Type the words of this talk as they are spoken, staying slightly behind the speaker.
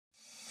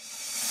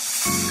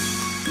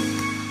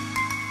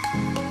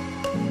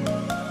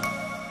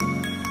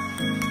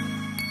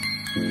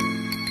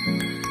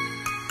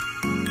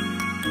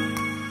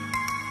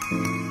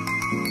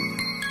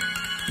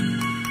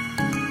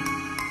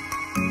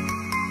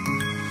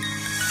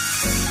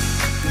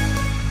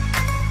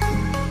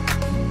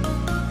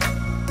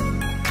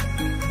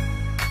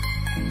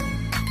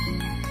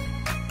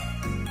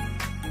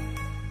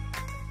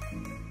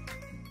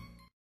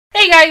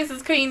guys,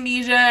 it's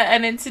Queendija,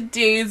 and in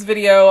today's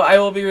video, I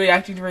will be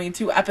reacting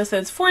to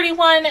episodes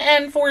 41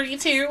 and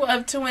 42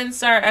 of Twin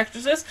Star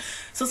Exorcists.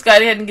 So let's go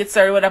ahead and get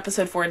started with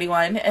episode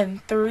 41.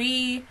 And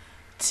 3,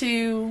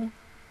 2,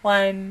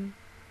 1,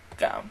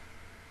 go.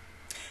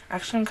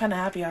 Actually, I'm kind of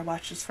happy I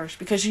watched this first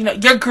because, you know,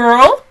 your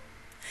girl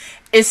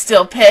is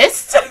still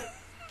pissed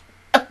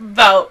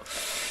about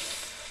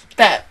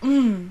that,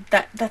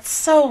 that's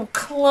so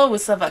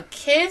close of a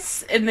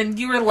kiss, and then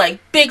you were like,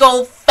 big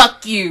old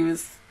fuck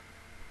yous.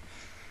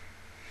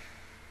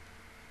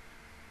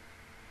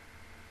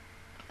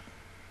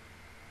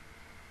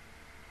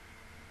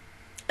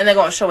 And they're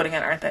gonna show it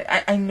again, aren't they?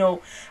 I know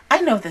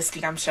this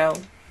damn show.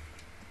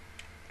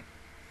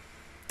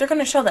 They're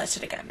gonna show that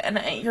shit again,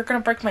 and you're gonna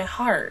break my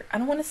heart. I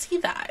don't want to see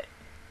that.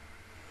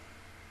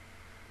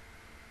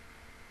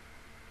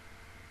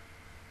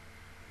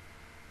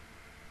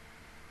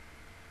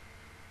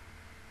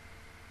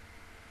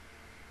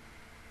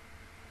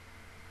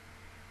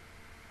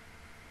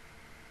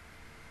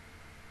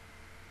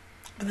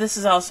 But this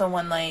is also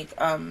when, like,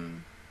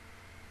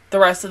 the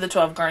rest of the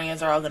 12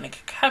 Guardians are all gonna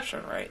get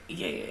captured, right?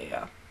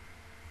 Yeah.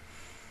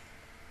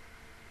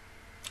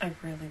 I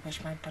really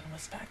wish my bun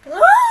was back.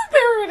 Ah,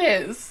 there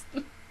it is.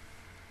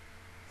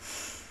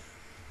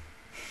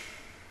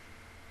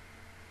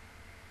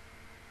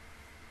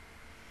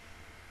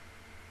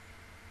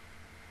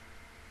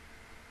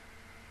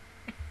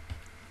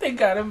 They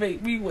gotta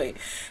make me wait.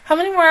 How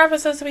many more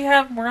episodes do we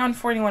have? We're on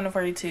 41 and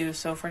 42.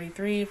 So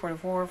 43,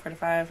 44,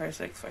 45,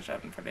 46,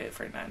 47, 48,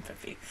 49,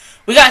 50.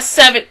 We got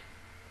 7...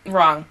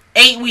 Wrong.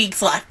 8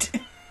 weeks left.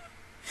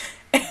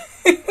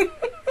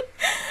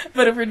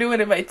 But if we're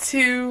doing it by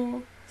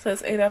 2... So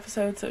that's 8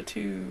 episodes, so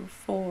 2,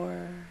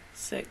 4,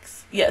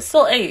 6. Yeah,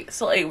 still 8.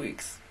 Still 8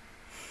 weeks.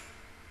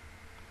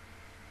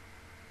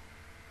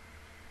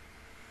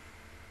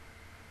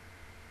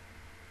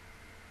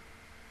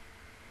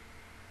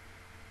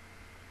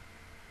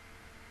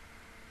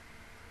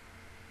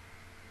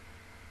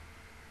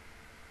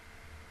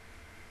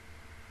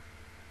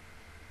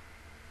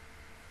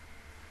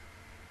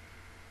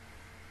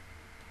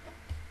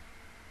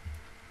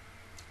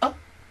 Oh.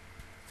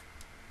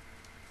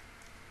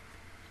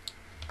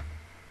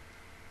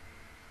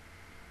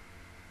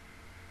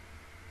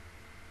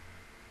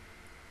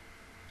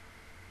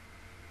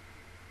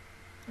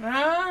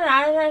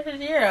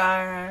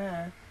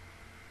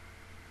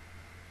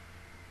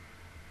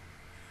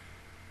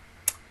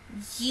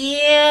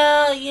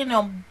 Yeah, you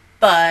know,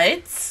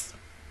 but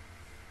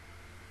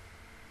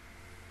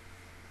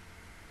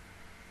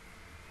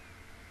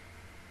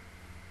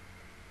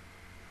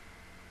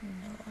a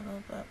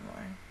little bit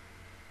more.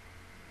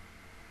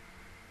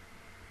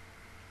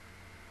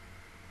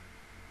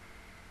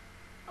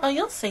 Oh,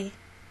 you'll see.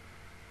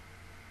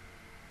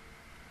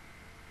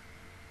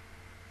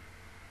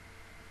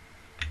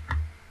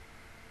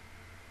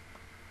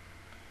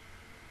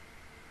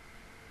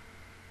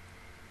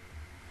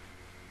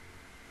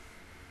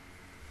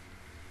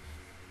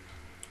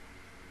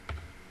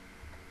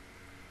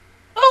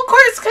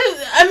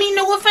 I mean,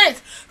 no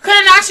offense.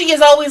 Kanashi is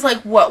always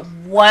like, what,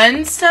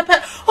 one step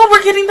ahead? Oh,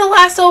 we're getting the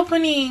last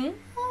opening.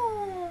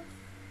 Oh,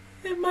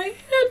 and my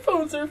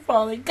headphones are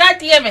falling. God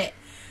damn it.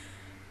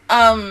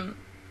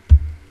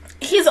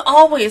 He's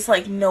always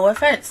like, no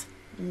offense,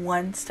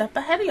 one step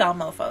ahead of y'all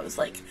mofos.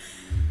 Like,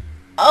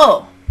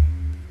 oh.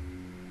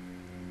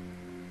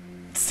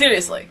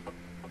 Seriously.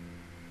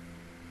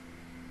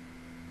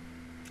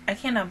 I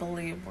cannot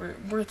believe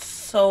we're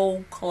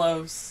so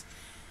close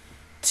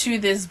to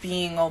this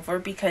being over,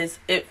 because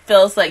it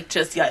feels like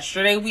just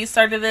yesterday we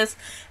started this,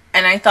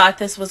 and I thought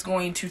this was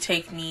going to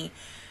take me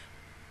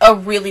a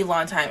really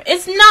long time.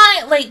 It's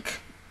not like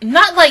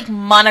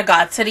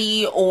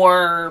Monogatari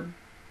or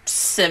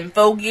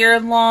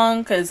Symphogear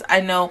long, because I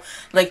know,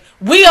 like,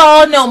 we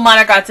all know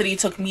Monogatari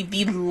took me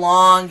the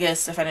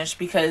longest to finish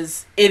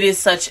because it is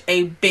such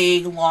a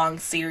big, long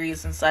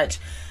series and such.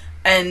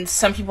 And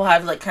some people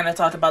have, like, kind of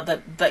talked about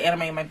that the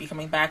anime might be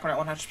coming back. We're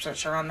not 100%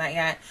 sure on that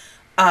yet.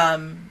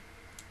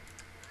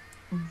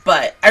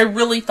 But I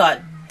really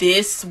thought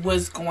this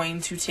was going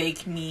to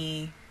take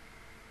me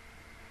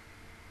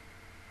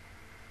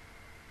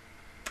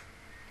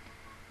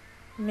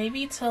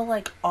maybe till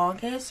like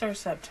August or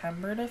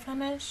September to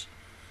finish.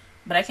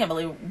 But I can't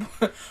believe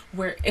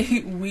we're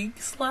 8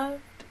 weeks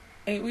left.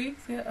 8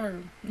 weeks? Yeah,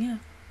 or yeah.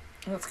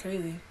 That's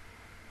crazy.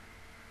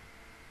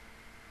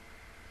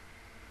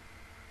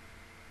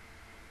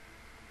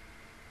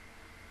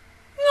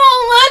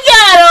 Oh, look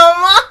at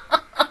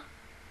him!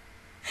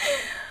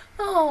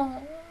 Oh.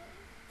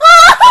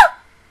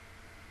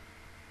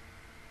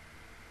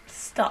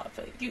 Stop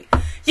it.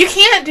 You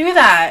can't do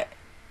that.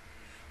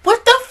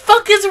 What the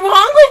fuck is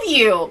wrong with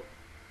you?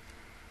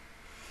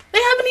 They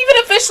haven't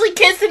even officially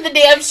kissed in the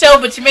damn show,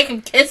 but you make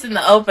them kiss in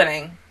the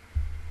opening.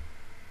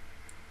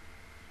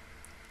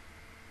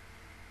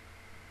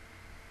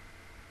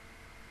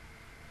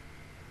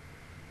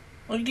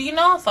 Like, do you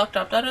know how fucked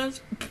up that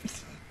is?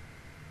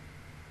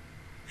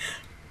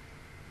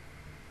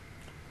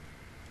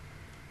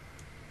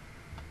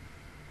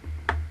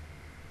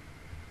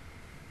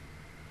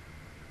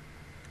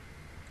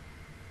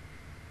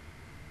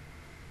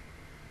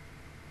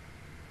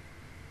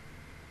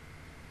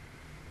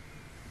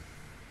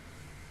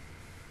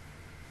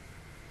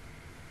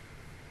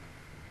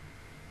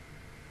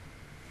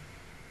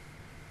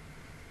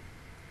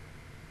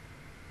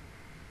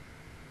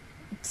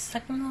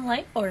 Sucking the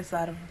life force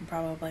out of him,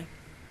 probably.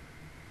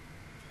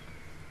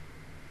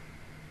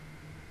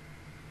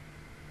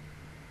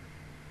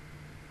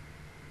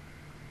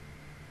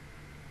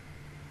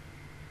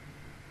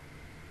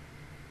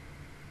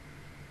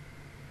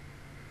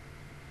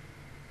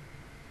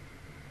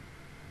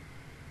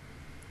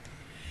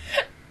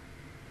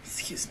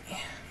 Excuse me.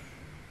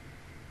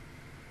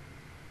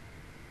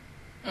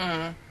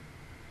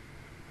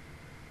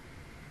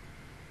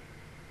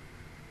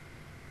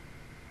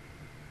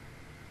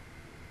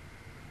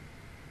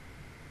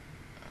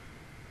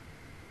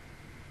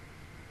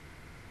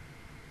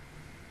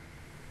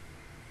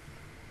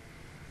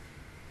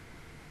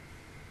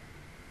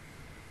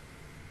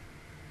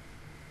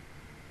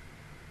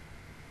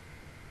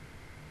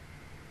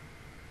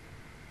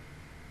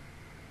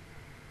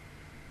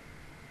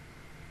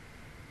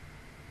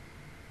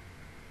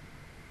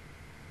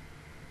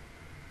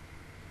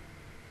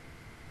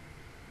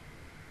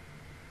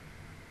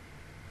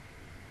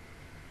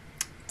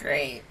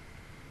 Great.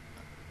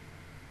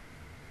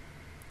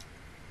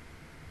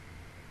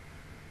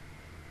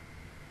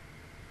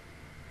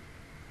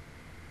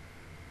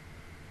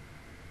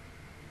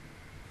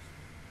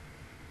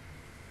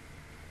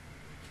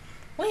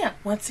 Well, yeah,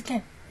 once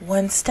again,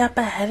 one step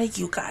ahead of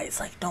you guys,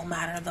 like, no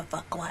matter the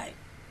fuck what.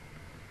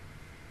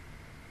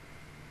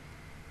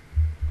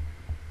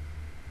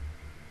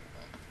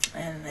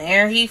 And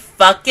there he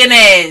fucking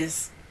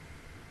is.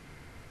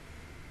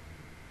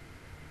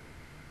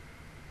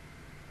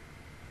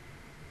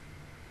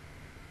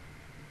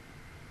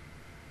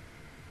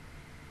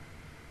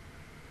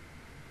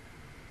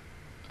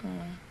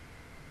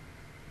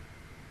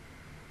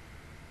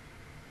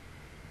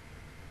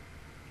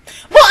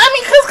 Well, I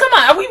mean, because, come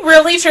on, are we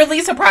really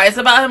truly surprised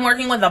about him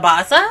working with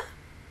Abasa?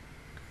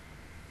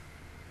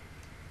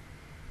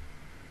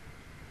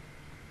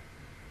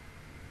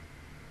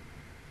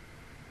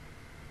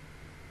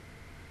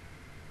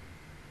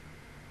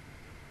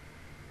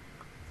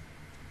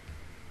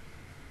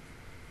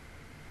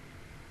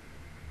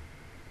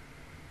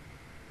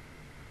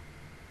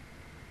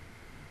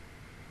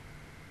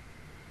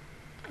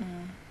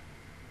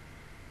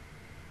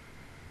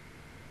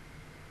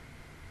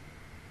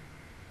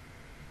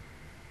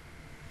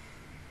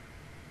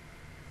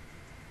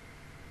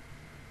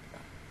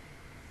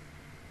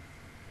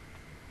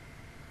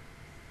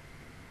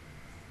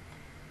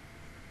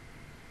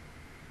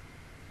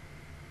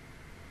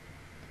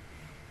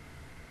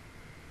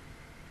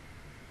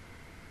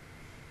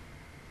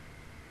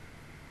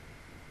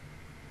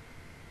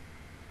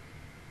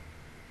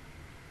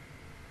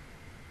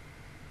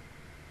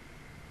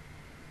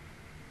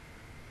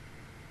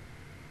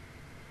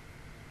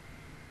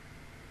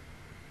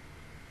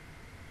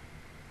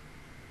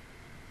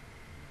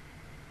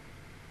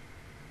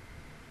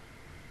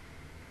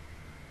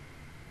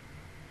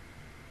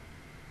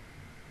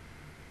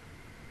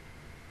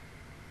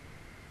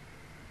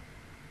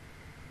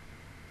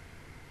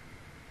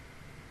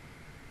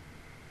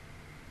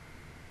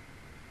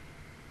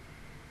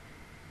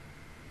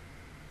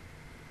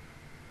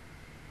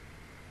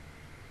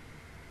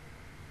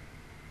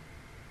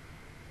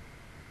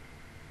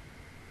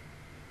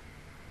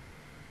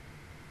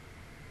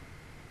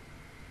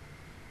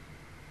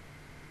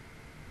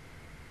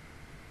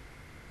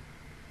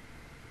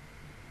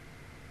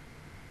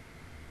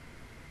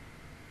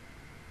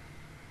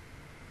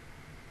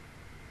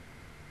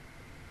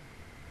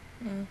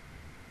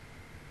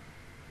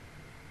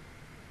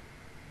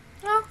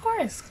 Oh, of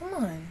course. Come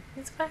on.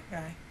 He's a fat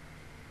guy.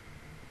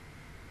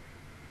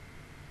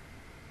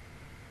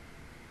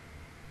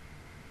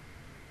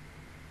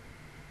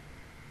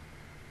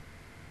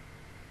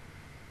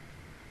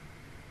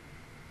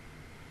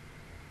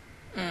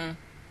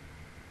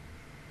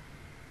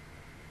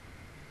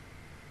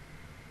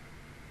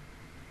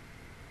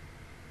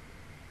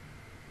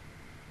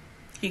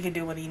 He could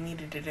do what he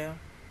needed to do.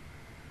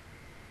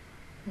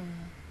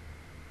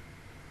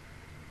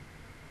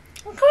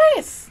 Of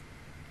course.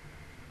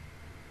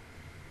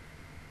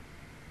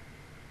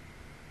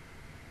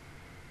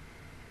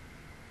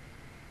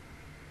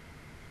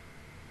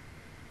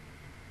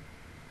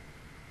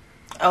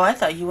 Oh, I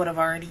thought you would have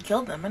already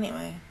killed them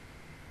anyway.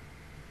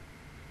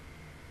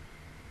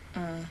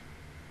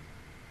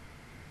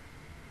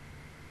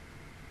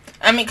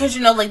 I mean, because,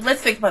 you know, like, let's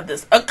think about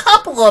this. A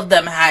couple of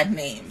them had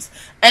names.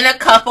 And a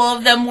couple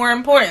of them were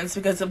important.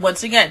 Because,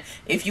 once again,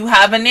 if you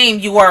have a name,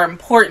 you are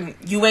important.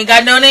 You ain't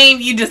got no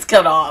name, you just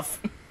cut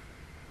off.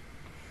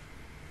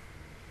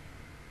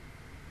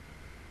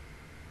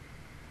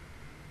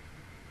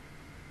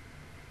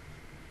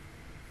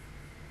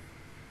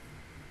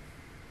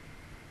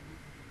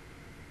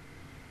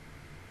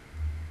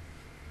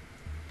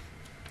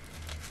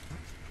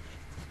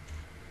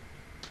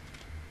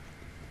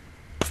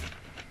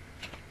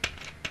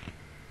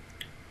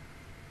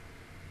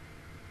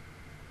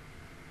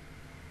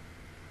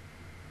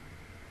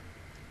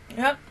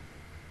 Yep.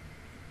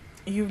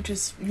 You've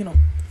just, you know,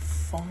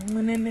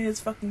 fallen into his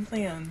fucking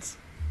plans.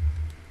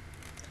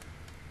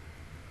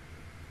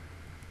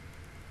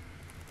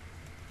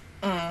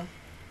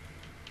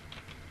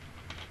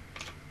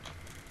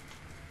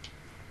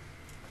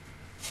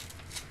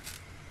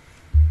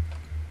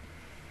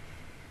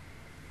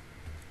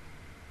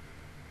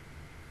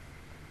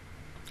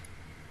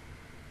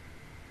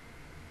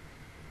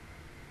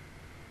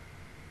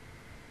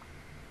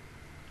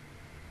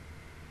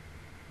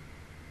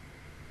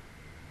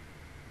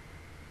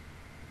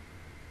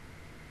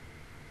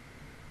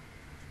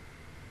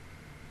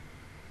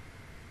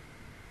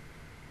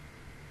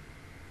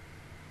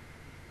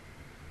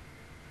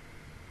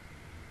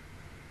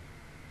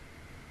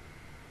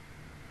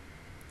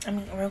 I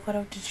mean, real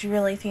quick, did you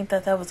really think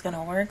that was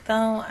gonna work,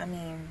 though? I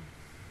mean...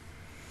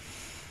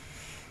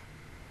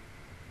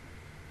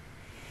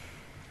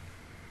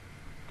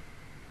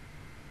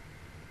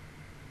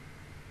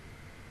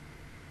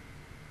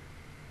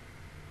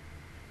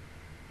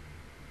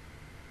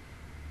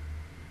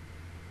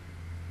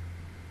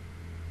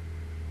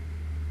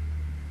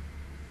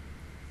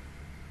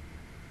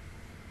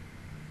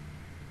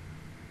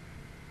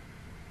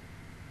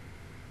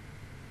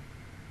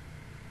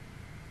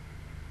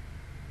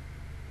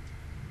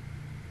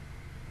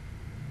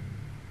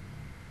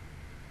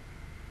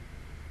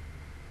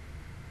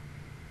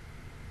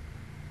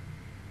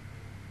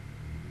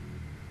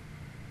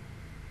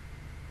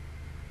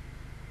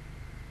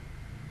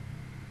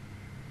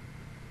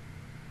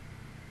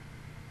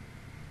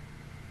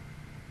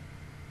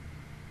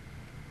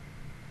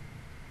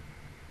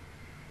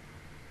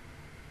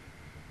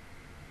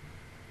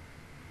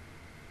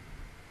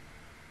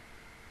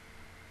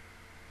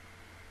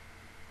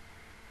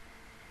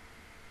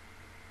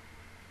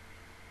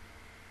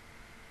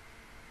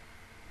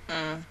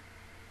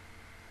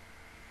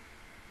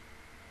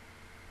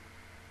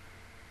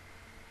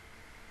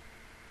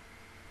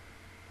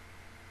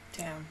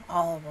 Damn,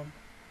 all of them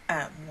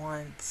at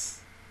once.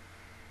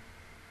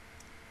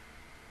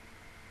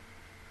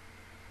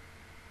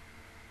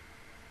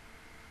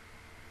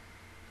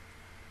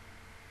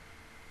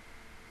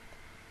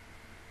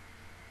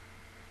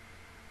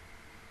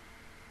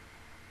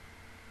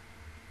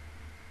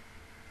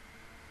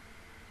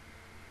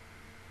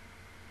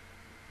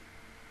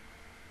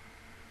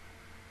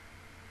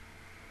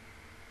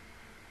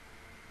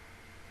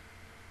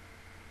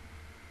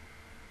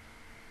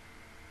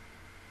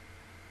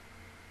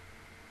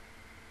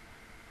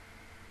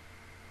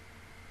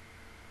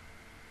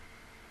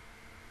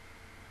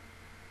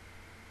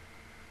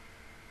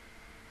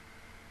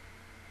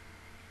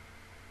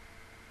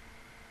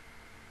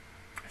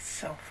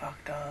 So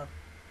fucked up.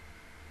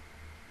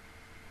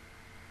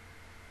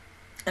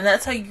 And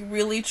that's how you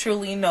really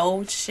truly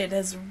know shit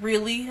has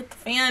really hit the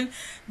fan.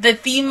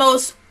 That the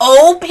most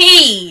OP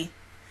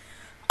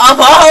of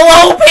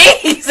all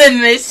OPs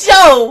in this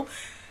show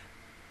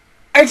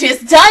are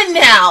just done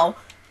now.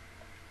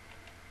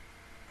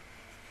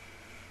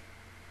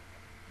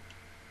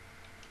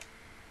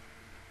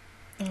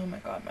 Oh my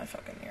god, my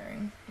fucking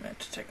earring. I have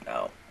to check it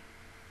out.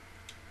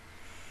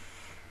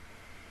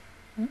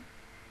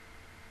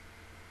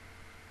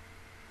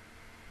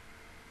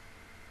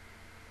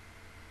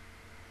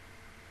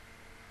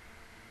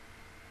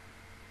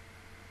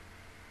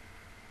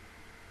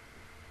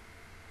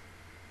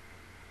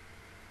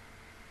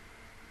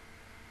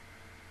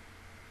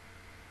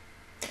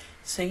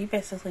 So you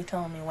basically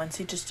telling me once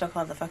he just took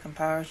all the fucking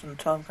powers from the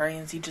 12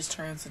 Guardians, he just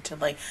turns into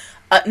like,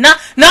 not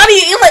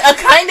even like a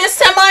kind of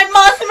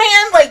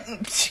semi-Mothman?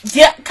 Like,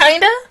 yeah,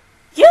 kinda?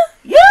 Yeah.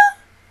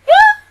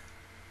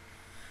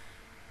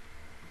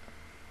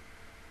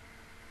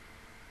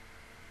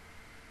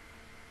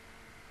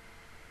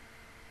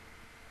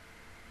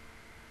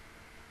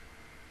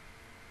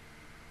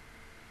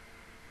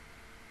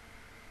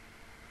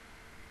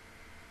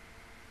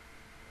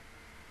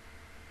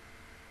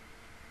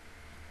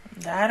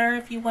 That, or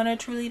if you want to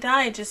truly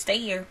die, just stay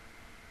here.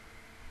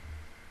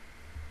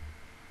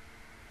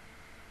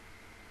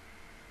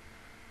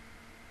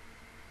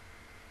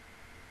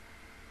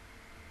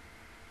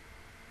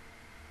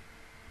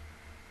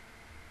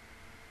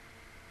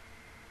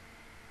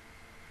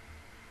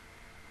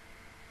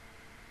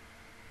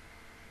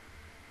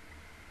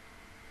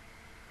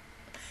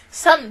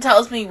 Something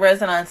tells me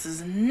resonance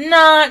is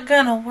not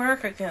gonna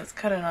work against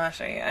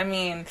Kuranoshi. I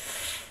mean...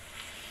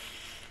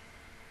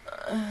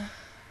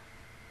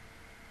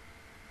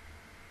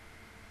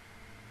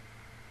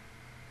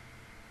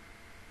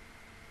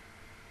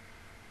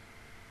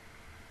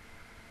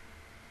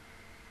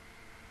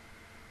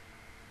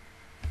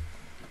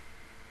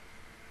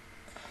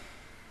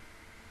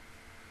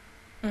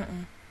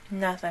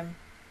 Nothing.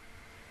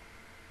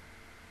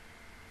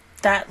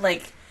 That,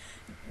 like,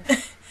 to him,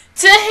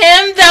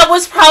 that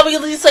was probably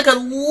at least like a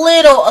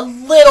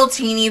little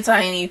teeny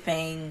tiny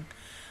thing.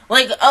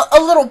 Like, a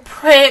little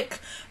prick,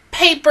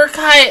 paper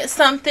cut,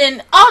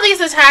 something. All these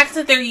attacks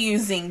that they're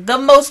using, the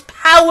most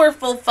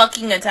powerful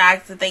fucking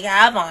attacks that they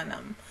have on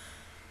them.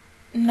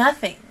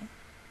 Nothing.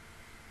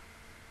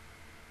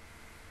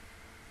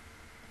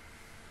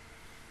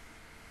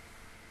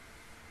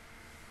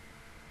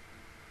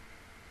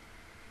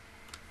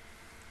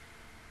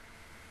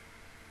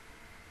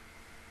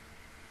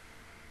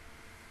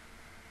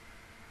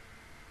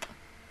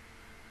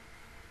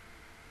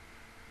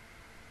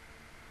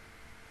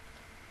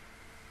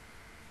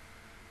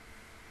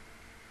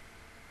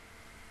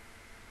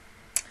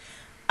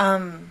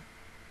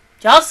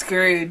 Y'all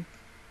screwed.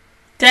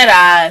 Dead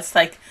ass.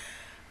 Like,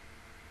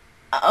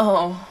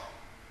 oh.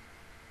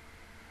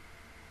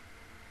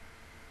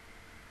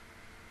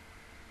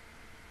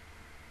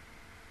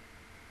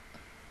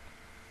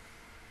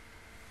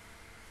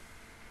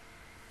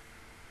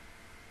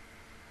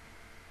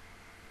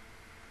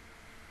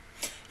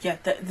 Yeah,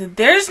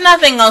 there's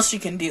nothing else you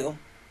can do.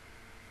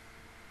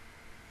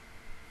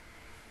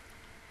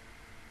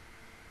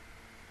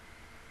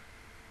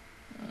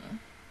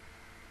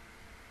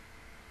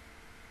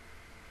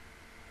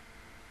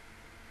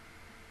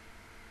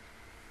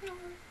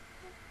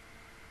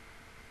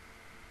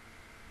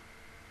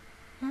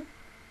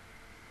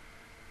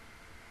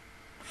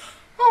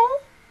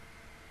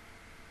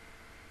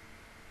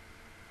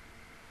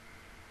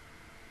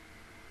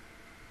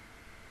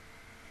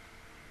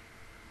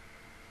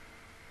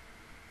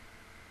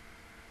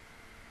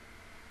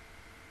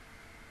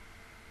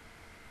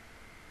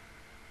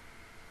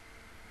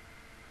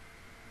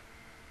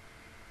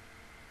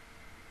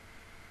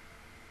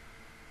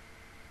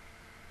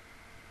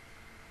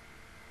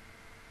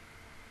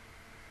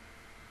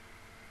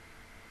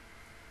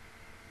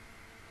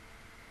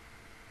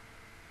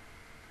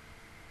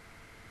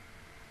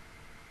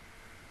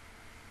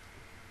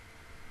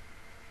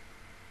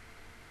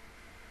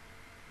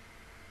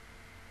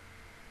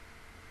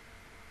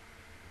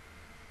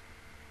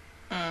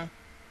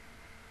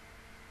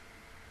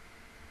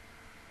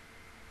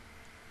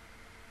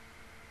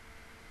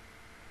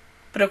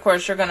 But of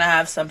course, you're gonna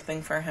have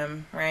something for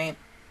him, right?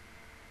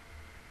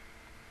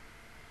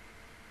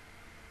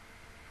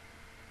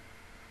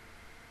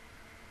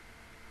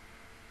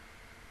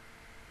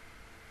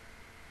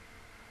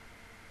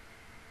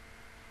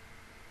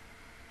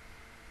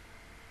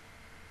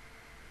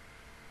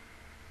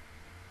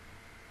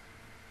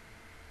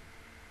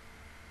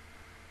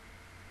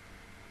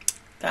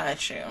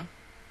 Got you.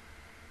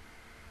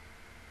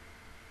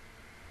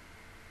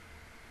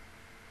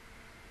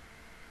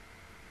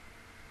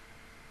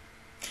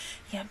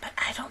 Yeah, but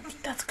I don't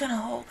think that's gonna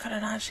hold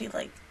Karanashi,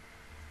 like,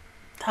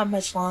 that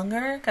much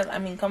longer. Because, I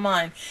mean, come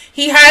on.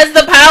 He has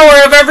the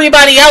power of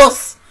everybody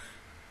else.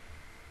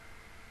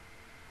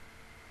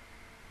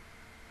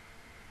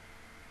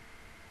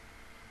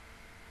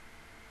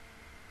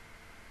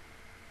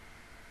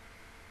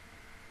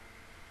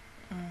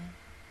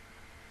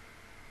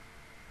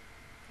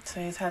 So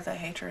he's had that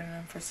hatred in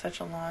him for such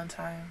a long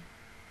time.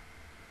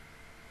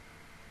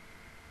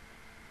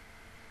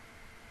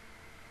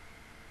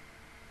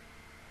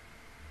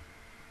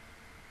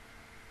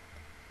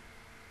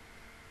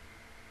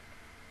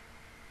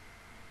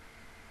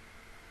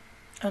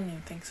 I don't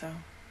even think so.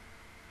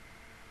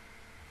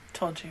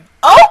 Told you.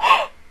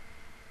 Oh!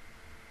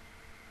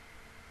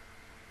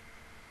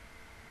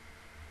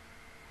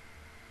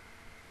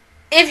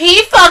 If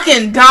he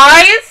fucking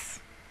dies...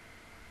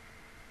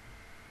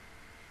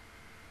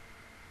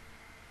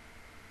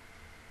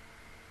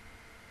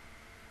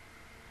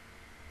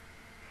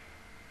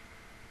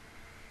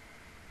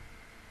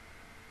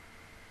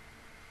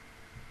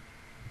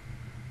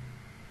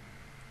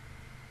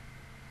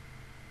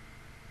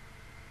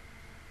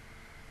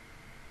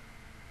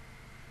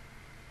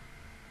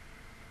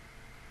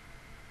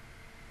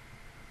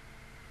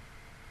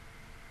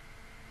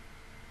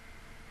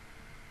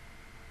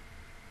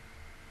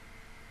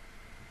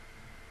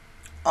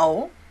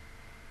 Oh.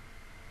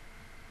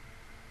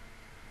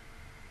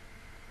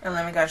 And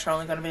then we got you're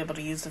only going to be able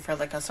to use it for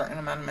like a certain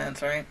amount of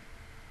minutes, right?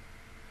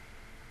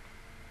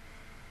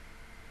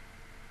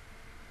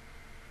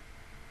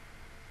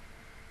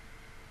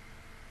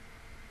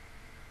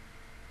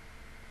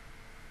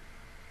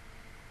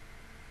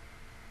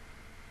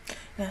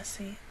 Now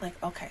see, like,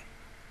 okay.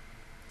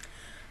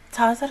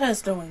 Tatsura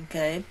is doing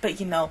good, but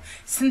you know,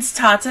 since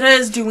Tatsura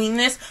is doing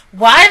this,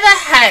 why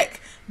the heck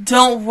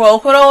don't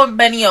Rokuro and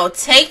Benio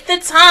take the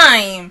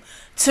time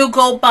to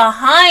go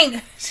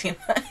behind Shima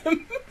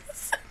and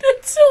send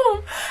it to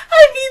him?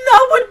 I mean,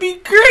 that would be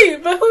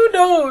great, but who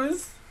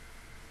knows?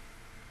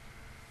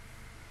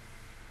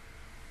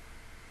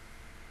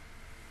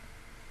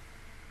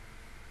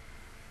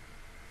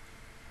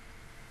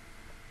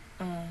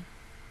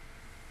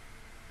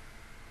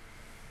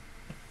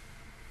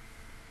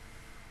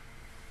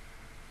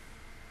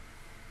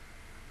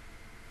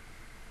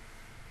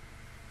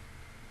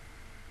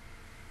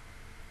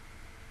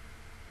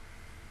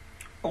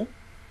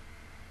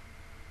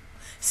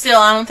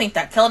 Still, I don't think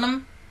that killed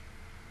him.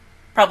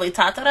 Probably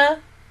Tatsura,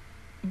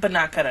 but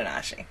not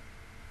Karanashi.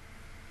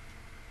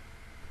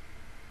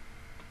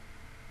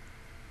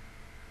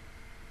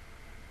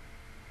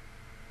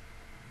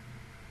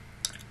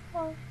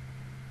 Well,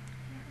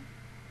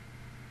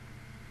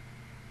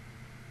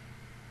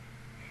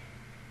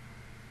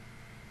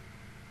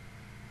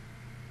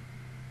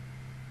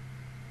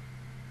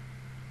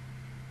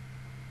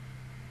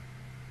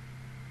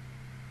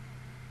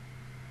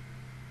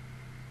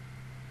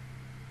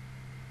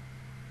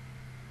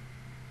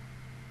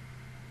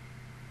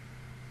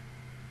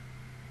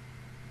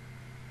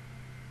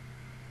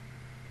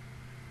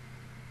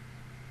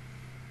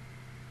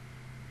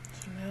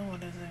 now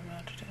what is it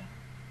about to do?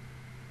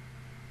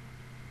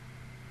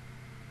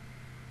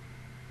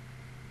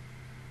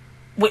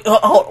 Wait,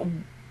 hold.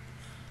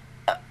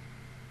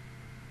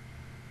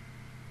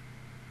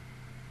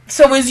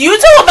 So is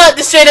Yuto about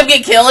to straight up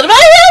get killed by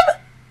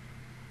him?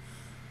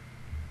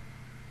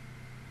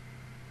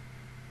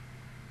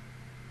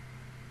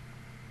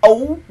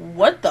 Oh,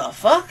 what the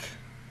fuck?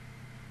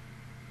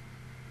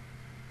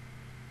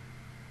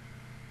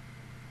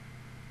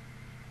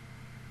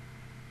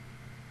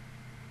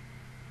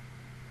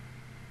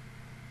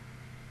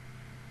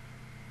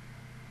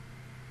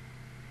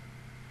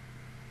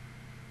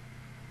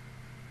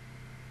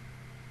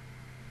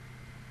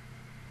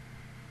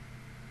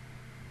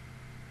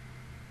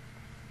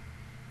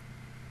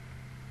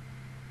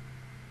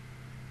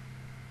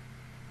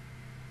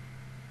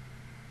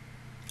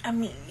 I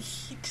mean,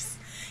 he was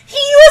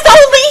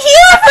only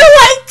here for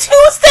like 2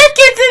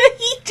 seconds and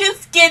he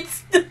just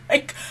gets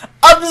like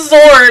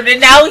absorbed and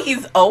now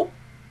he's, oh.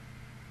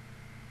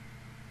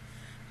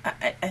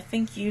 I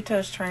think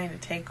Yuto's trying to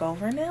take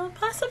over now,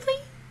 possibly?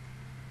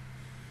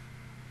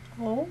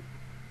 Oh.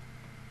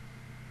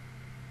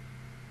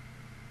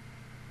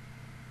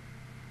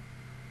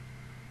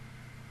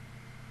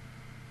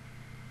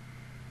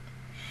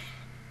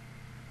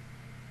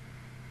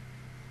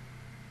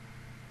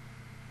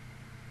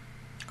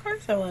 Of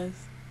course it was.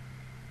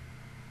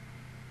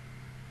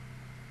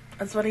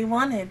 That's what he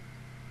wanted.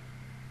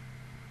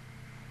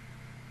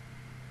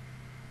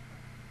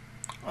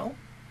 Oh.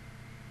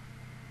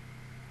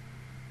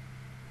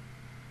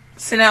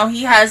 So now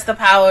he has the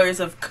powers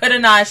of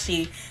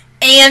Kuranashi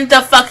and the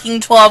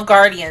fucking 12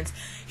 Guardians.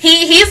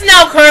 He's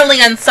now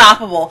currently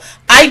unstoppable.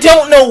 I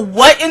don't know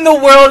what in the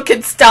world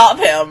could stop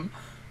him.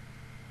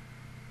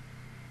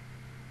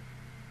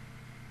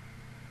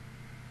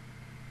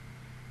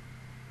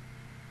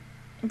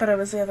 But it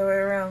was the other way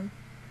around.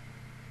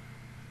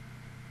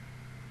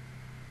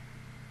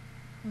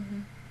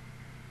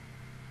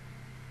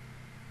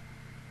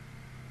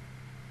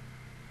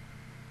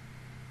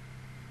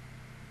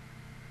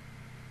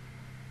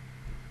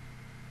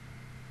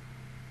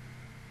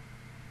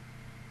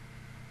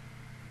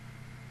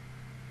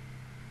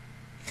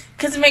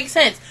 Because it makes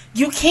sense.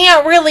 You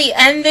can't really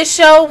end this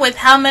show with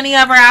how many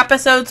other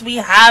episodes we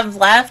have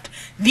left.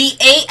 The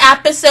 8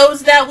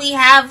 episodes that we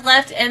have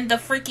left and the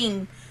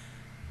freaking...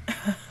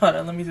 Hold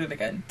on, let me do it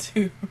again.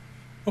 2,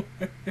 4,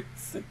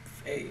 6,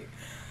 8.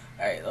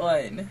 Alright,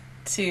 1,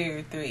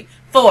 2, 3,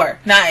 4.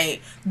 Not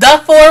 8.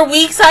 The 4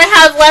 weeks I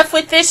have left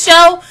with this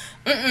show?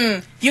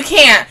 You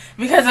can't.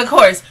 Because, of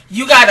course,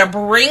 you gotta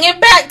bring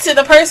it back to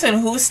the person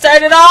who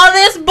started all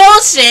this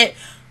bullshit.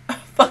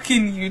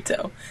 Fucking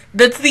Yuto.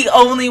 That's the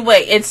only way.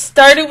 It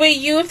started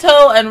with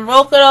Yuto and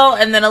Rokuro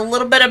and then a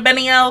little bit of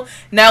Benio.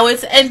 Now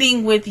it's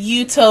ending with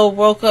Yuto,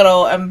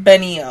 Rokuro, and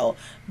Benio.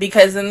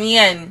 Because in the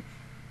end,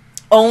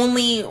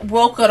 only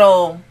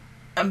Rokuro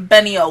and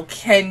Benio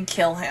can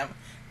kill him.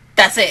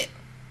 That's it.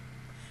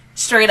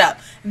 Straight up.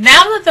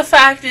 Now that the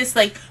fact is,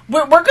 like,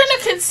 we're going to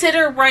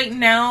consider right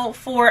now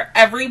for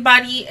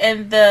everybody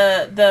in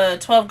the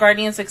 12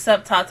 Guardians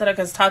except Tatsura,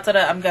 because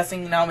Tatsura, I'm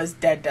guessing now is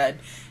dead.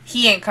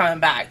 He ain't coming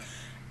back.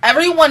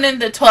 Everyone in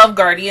the 12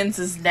 Guardians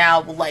is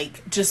now,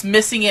 like, just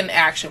missing in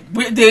action.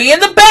 They're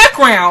in the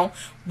background.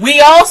 We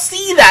all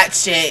see that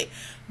shit.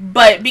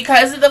 But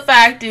because of the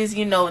fact is,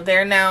 you know,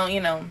 they're now,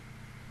 you know,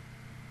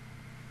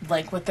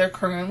 like what they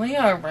currently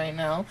are right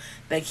now,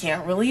 they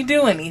can't really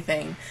do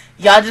anything.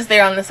 Y'all just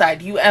there on the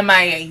side. You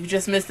MIA. You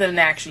just missed it in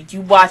action. You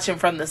watch them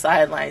from the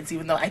sidelines,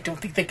 even though I don't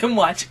think they can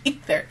watch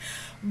either.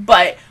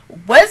 But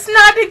was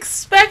not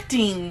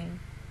expecting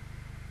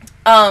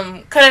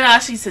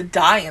Kuranashi to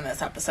die in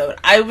this episode.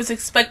 I was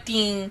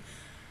expecting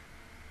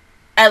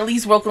at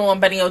least Rokuro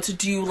and Benio to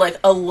do like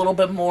a little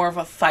bit more of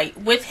a fight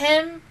with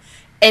him,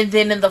 and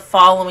then in the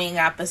following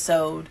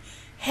episode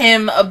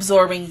him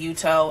absorbing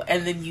Yuto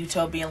and then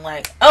Yuto being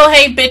like, oh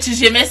hey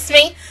bitches, you missed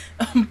me.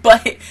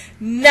 But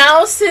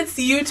now since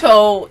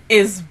Yuto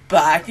is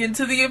back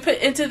into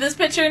this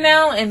picture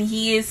now, and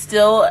he is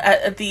still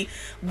at the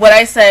what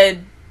I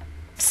said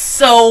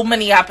so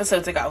many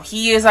episodes ago,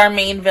 he is our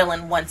main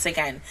villain once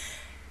again.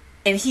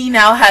 And he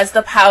now has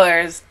the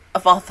powers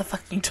of all the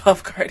fucking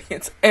 12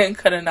 Guardians and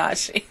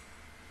Kuranashi.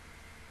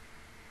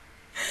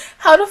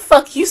 How the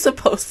fuck you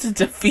supposed to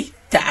defeat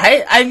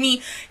that? I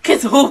mean,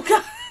 cause oh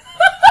god.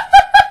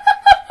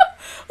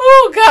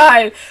 Oh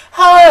god.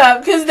 Hold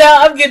up, cause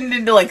now I'm getting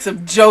into like some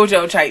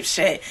JoJo type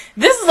shit.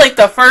 This is like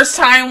the first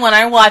time when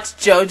I watched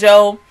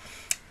JoJo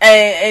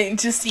and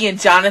just seeing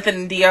Jonathan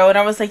and Dio, and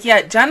I was like,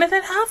 yeah,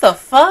 Jonathan, how the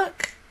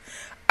fuck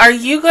are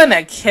you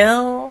gonna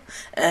kill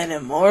an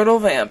immortal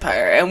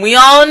vampire? And we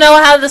all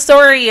know how the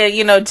story of,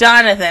 you know,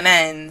 Jonathan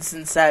ends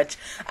and such.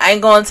 I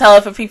ain't gonna tell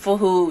it for people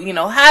who, you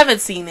know, haven't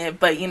seen it,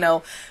 but, you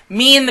know,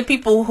 me and the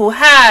people who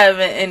have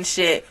and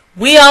shit,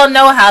 we all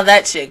know how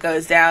that shit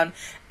goes down.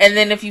 And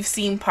then if you've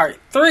seen part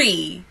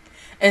 3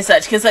 and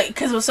such, cause it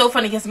was so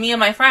funny, cause me and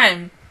my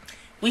friend,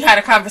 we had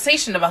a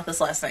conversation about this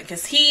last night,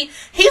 because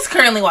he's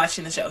currently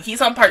watching the show.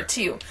 He's on part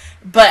 2.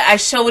 But I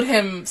showed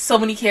him so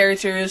many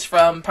characters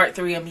from part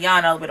 3 and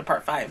beyond all the way to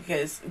part 5,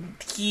 because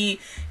he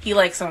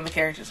likes some of the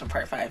characters from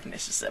part 5, and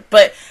it's just it.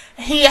 But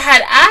he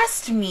had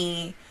asked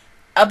me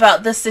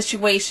about the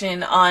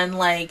situation on,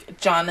 like,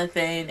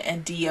 Jonathan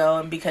and Dio,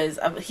 and because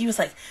he was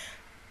like,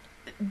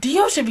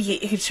 Dio should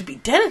be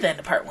dead at the end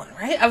of part 1,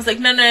 right? I was like,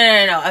 no.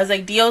 I was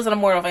like, Dio's an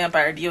immortal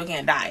vampire. Dio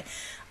can't die.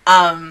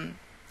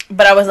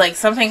 But I was like,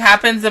 something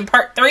happens in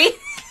part 3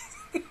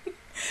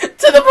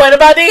 to the point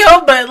about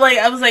Dio, but like,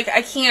 I was like,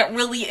 I can't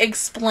really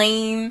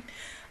explain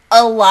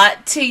a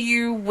lot to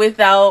you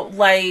without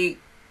like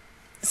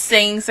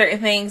saying certain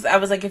things. I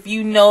was like, if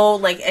you know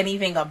like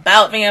anything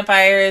about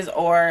vampires,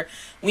 or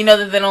we know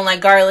that they don't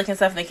like garlic and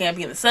stuff, they can't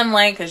be in the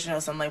sunlight because, you know,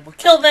 sunlight will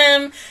kill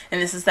them, and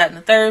this is that and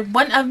the third,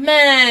 one of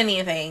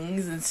many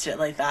things and shit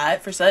like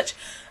that for such.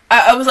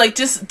 I was like,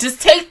 just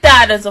take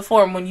that as a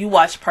form when you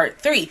watch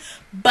part 3.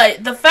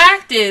 But the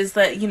fact is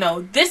that, you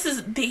know, this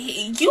is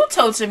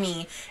Yuto to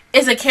me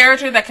is a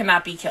character that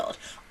cannot be killed.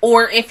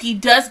 Or if he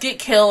does get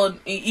killed,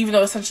 even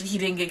though essentially he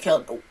didn't get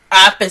killed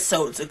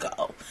episodes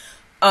ago,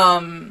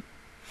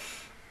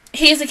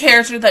 he's a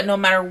character that no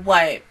matter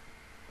what,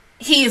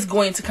 he is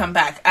going to come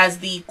back as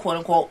the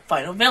quote-unquote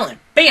final villain.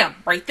 Bam!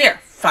 Right there.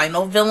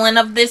 Final villain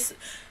of this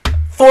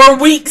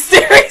 4-week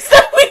series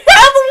that we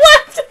have left.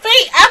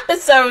 8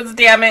 episodes,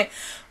 damn it.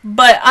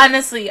 But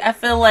honestly, I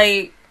feel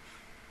like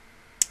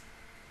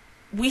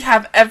we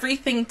have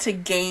everything to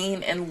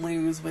gain and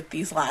lose with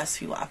these last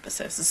few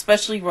episodes,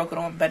 especially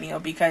Rokuro and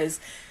Benio, because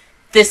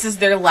this is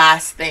their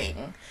last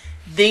thing.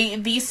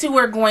 these two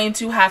are going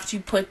to have to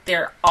put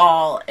their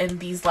all in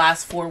these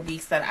last 4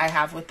 weeks that I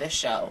have with this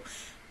show,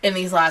 in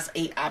these last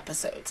 8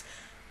 episodes.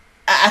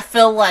 I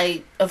feel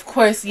like, of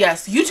course,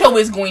 yes, Yuto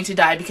is going to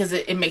die because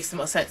it makes the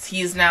most sense.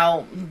 He is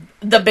now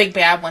the big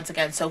bad once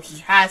again, so he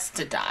has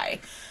to die.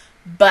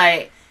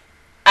 But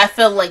I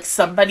feel like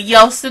somebody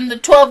else in the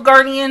 12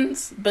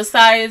 Guardians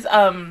besides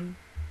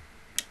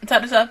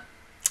Tada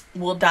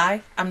will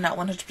die. I'm not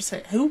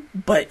 100% who,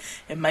 but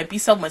it might be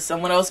someone.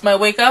 Someone else might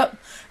wake up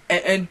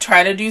and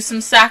try to do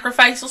some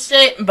sacrificial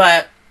shit,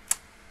 but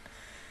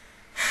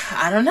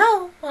I don't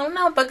know.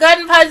 But go ahead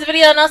and pause the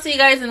video, and I'll see you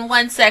guys in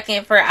 1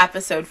 second for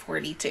episode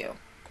 42.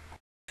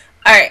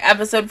 Alright,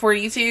 episode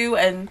 42,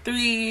 and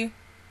 3,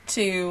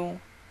 2,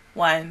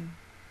 1,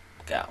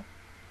 go.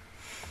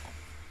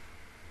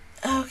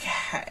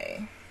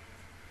 Okay.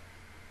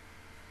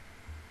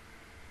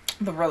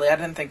 But really, I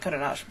didn't think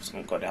Kuranoshi was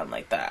going to go down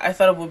like that. I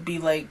thought it would be,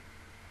 like,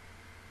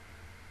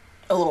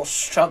 a little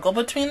struggle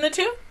between the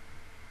two.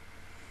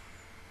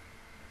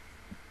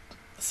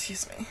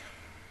 Excuse me.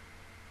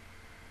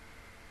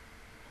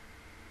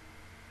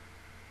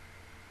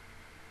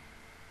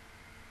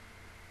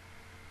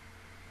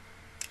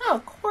 Oh,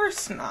 of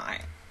course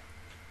not.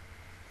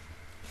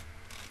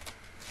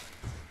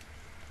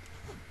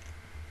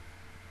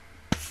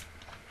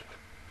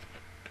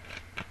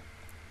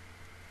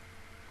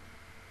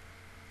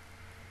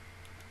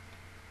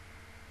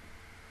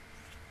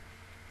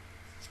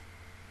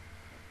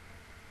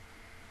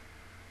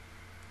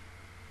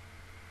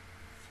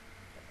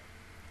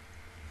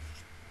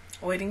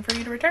 Waiting for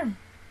you to return.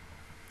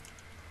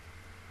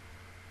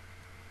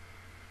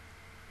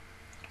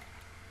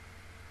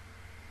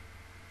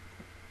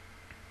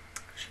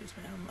 Excuse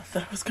me, I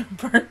thought I was gonna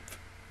burp.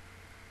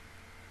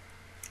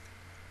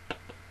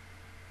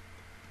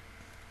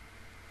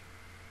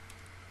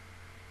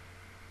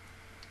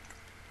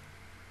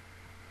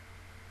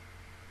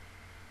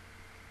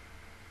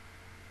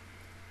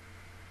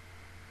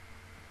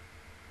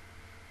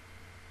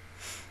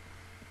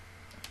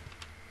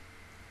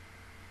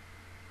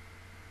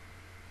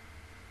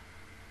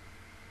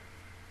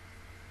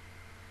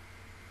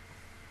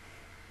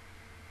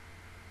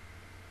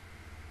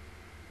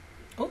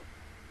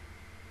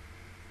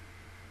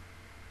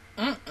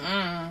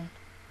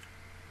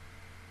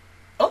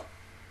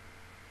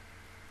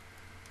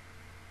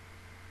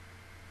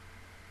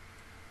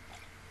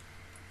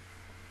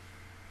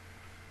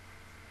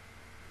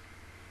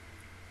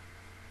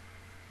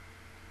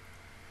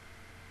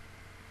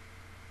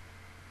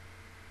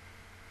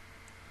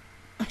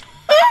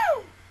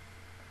 Oh.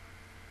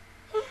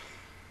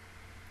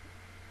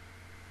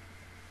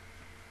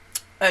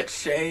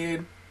 That's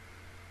shade.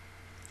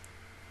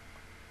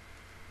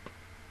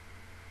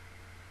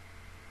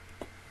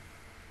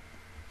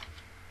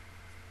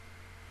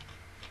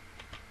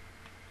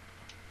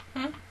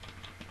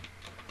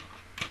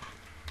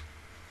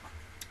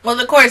 Well,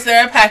 of course,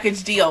 they're a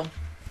package deal.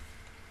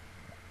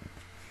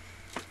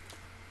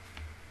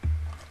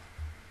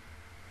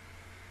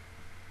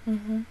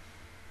 Mm-hmm.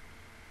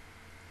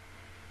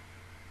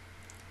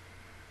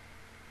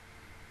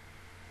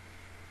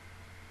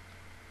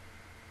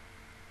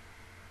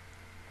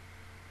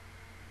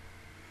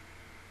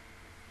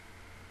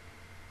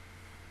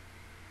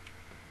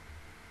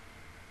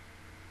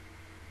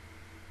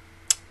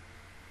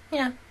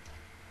 Yeah.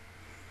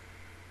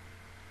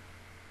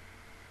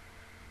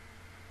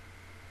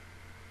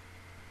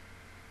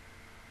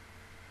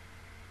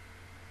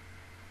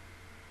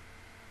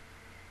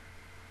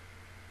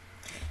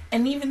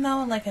 And even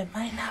though, like, it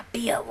might not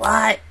be a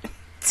lot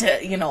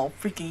to, you know,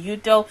 freaking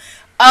Yuto,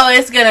 oh,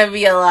 it's gonna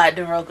be a lot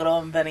to Rokuro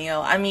and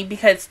Benio. I mean,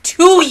 because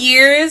 2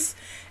 years,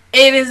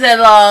 it is a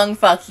long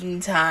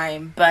fucking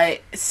time. But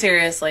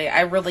seriously,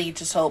 I really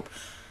just hope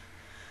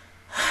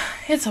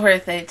it's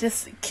worth it.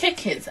 Just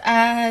kick his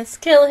ass,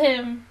 kill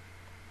him.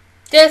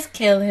 Just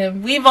kill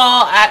him. We've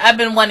all, I've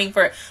been wanting,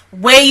 praying.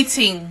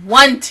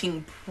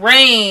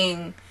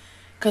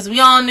 Because we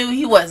all knew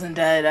he wasn't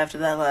dead after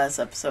that last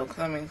episode.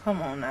 Because, I mean,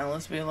 come on now.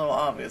 Let's be a little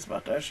obvious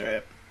about that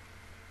shit.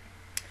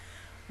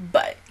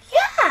 But,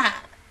 yeah.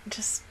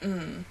 Just,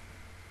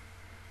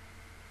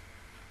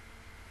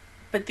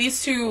 But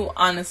these two,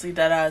 honestly,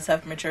 deadass,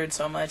 have matured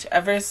so much.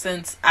 Ever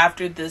since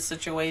after this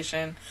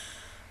situation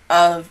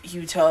of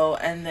Yuto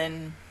and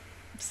then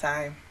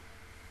Sai.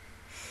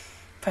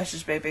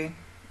 Precious baby.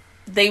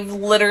 They've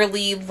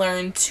literally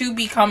learned to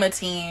become a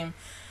team.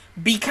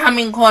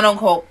 Becoming,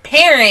 quote-unquote,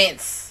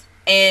 parents.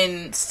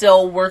 And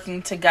still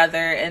working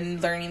together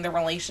and learning the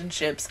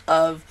relationships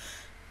of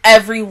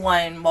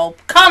everyone, well,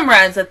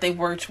 comrades that they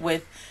worked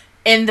with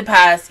in the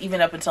past, even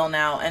up until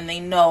now. And they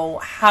know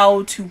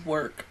how to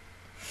work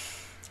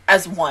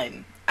as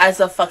one, as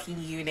a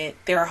fucking unit.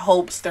 Their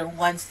hopes, their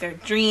wants, their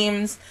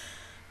dreams,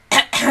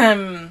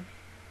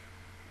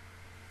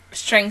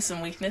 strengths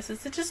and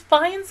weaknesses. It just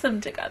binds them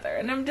together.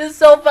 And I'm just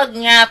so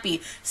fucking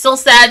happy. So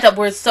sad that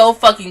we're so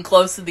fucking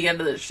close to the end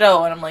of the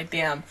show. And I'm like,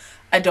 damn.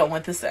 I don't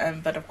want this to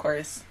end, but of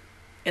course,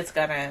 it's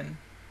gotta end.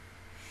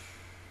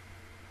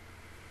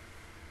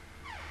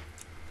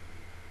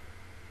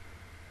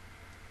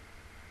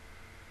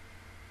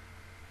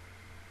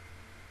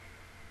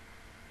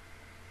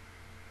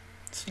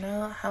 So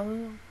now, how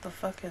the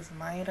fuck is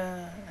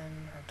Maida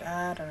and her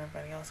dad and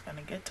everybody else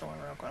gonna get to where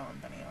Roko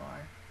and Benio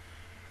are?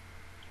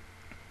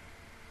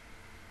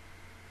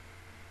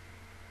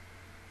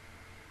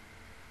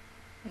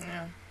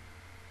 Yeah.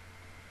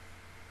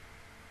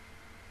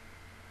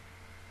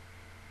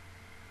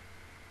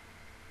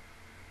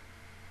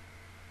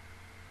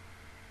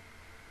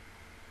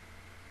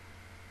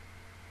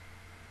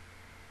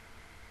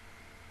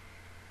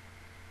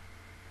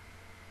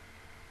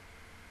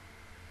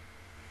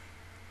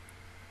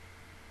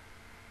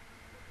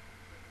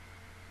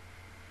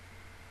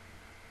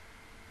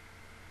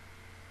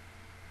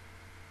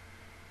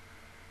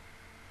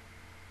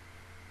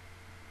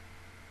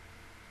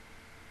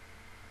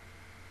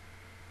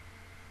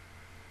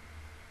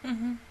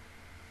 Mm-hmm.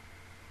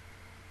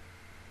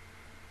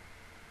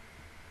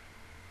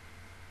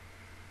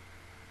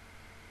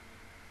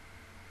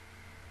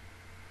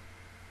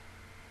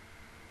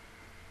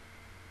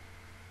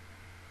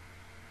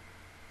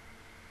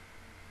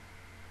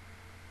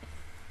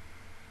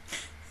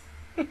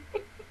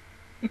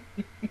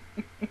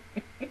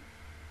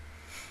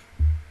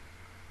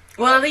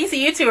 Well, at least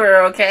you two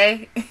are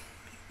okay.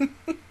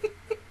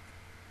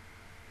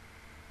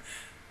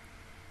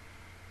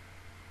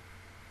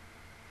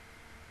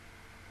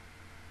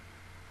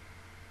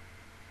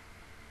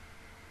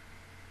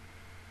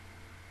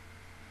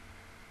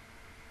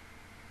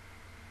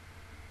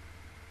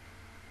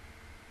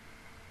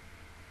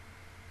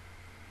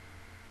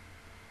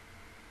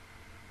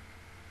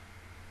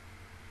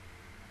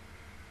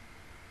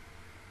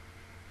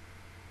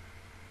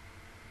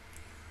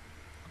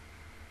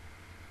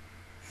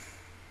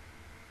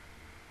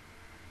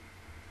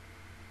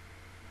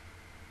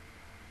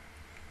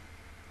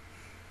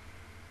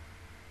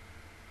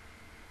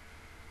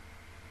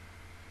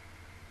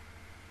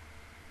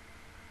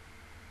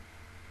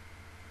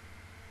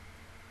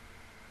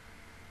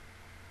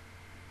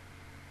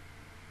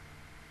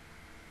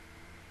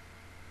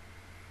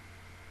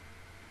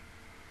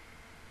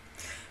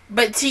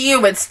 But to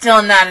you, it's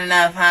still not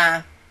enough,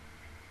 huh?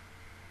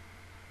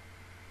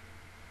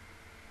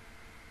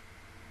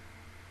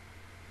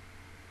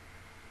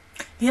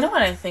 You know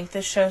what I think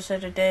this show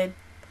should have did?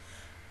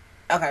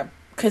 Okay,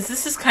 because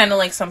this is kind of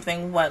like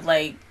something what,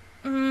 like,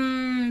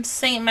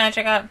 Saint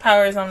Magic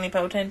Powers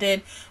Omnipotent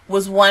did,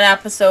 was one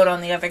episode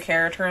on the other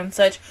character and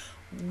such.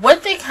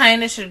 What they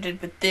kind of should have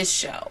did with this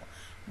show,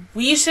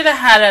 we should have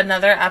had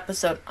another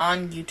episode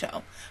on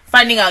Yuto.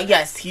 Finding out,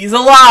 yes, he's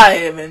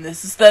alive, and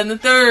this is then the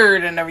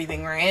third, and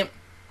everything, right?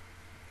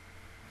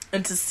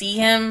 And to see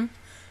him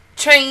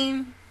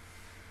train.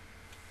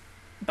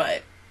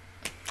 But,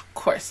 of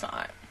course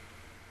not.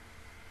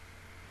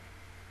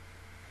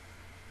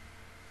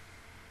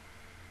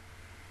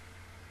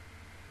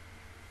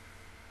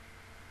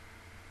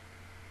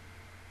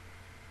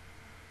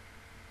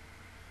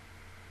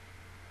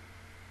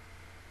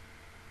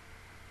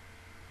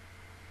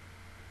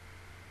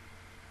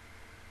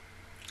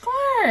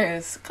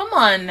 Come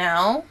on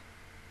now.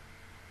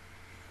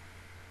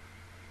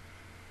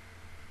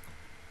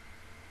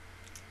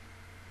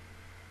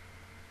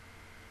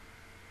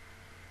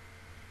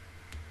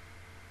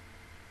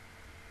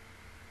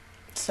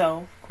 So,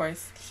 of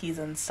course, he's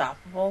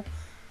unstoppable.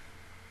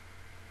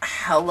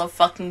 Hella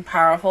fucking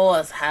powerful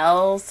as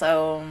hell,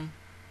 so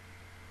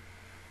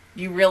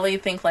you really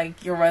think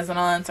like your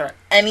resonance or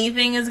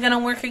anything is gonna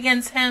work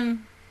against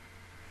him?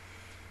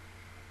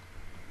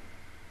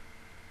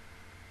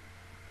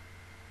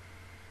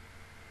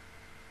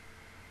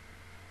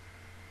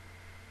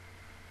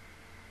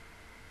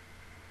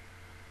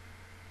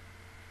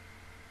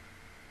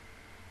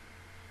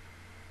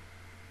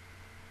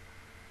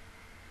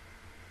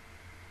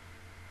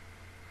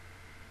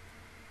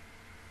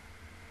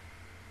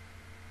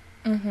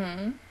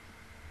 Mm-hmm.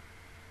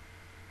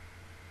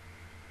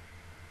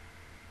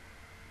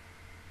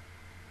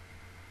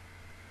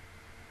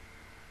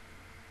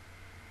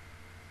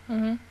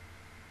 Mm-hmm.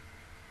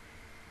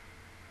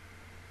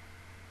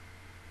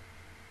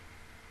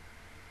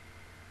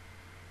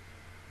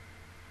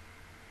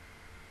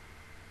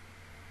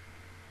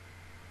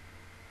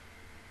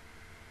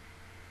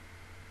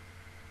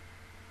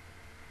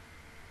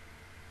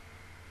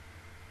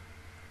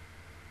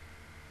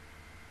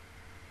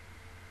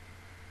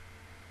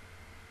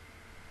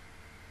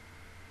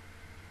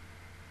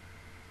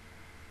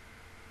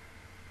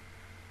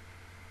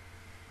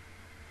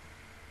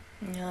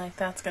 You're like,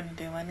 that's gonna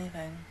do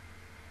anything.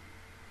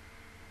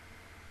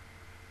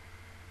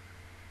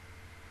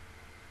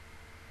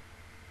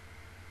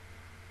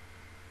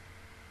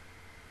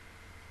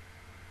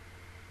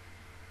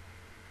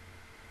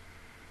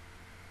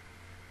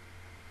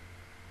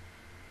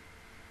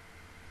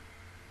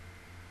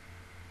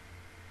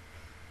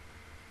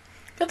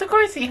 But of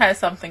course he has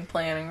something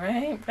planning,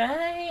 right?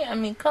 Right? I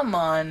mean, come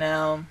on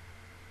now.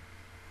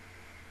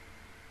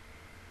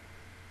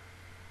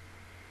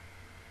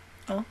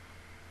 Oh.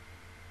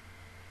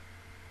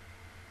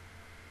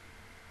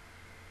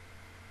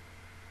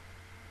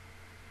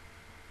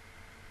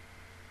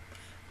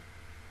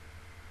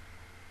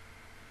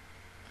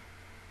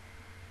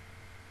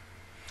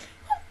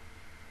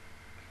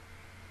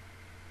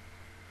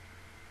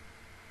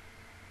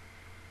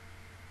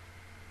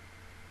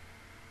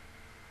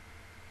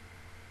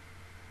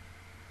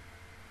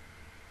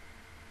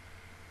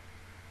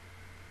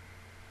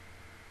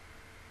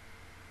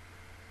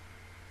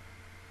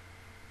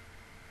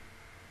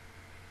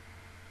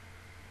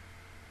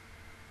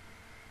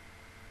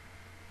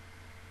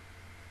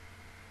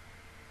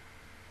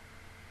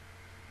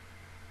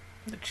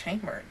 The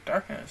chamber,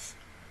 darkness.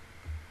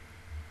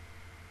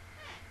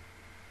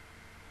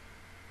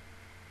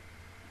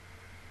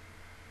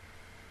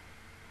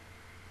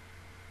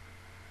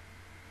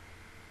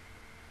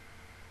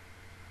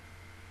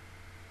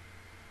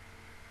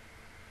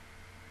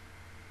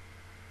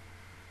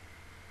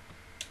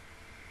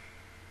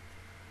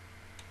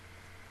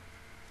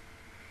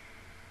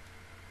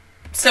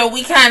 So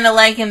we kind of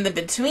like in the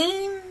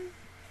between,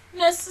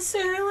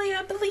 necessarily,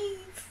 I believe.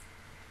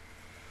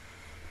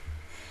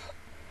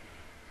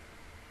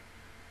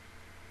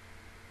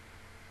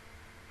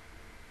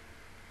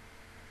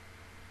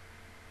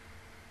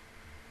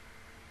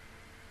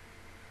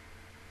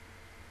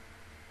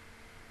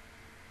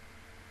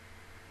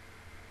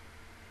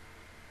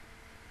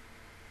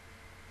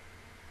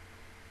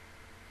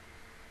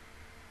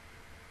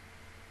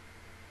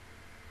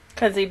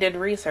 Because he did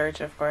research,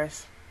 of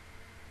course.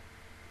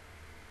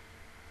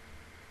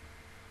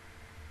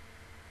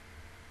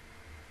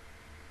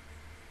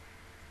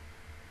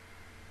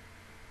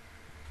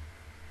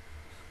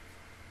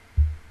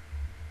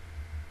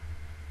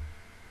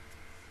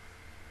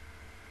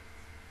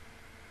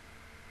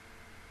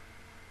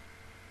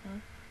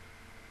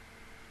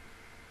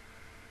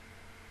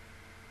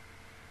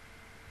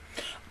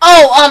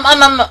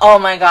 Oh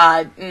my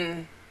god.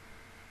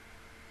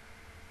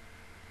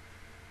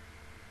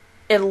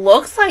 It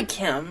looks like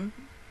him.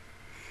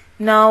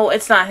 No,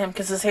 it's not him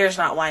because his hair's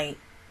not white.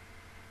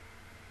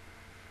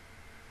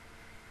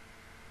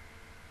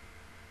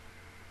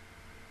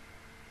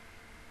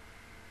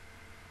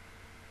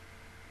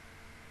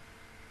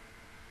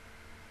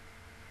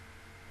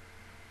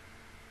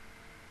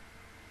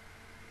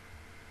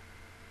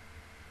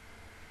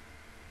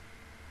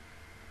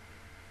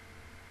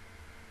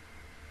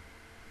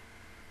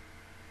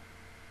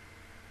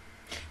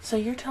 So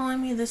you're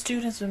telling me this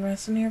dude has been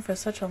resting here for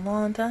such a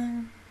long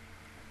time?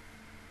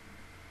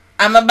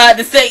 I'm about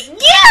to say,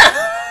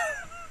 yeah!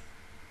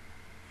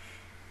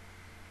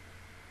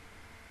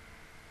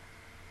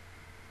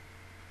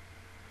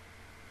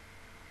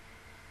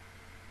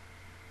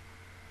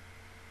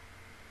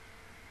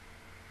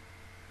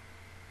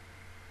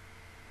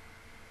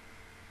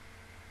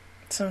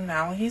 So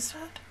now he's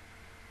dead?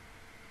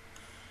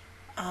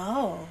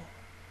 Oh.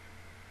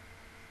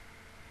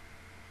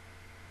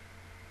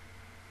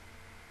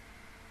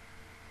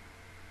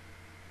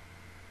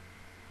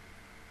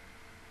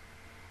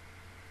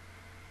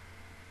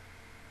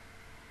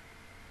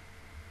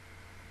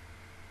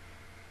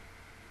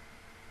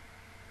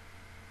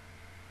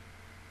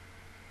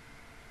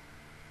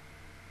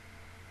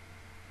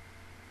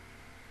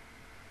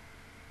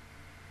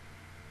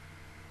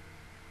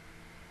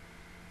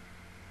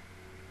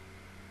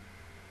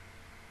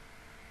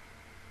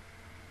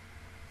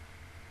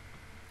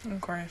 Of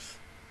course.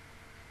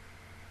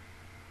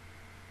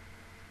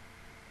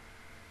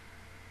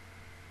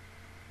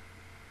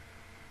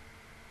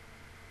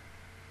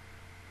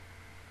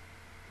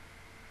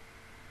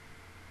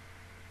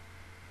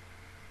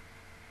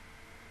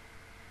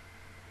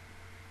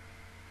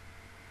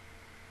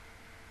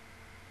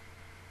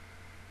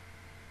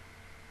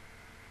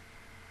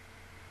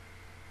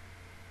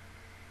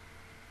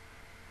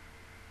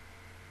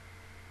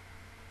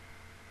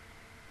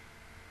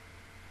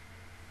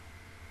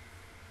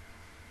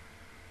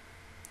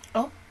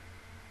 Oh.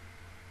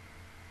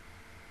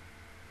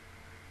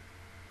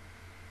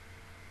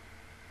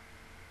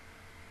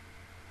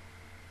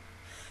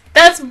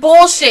 That's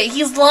bullshit.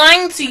 He's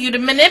lying to you to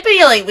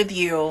manipulate with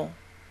you.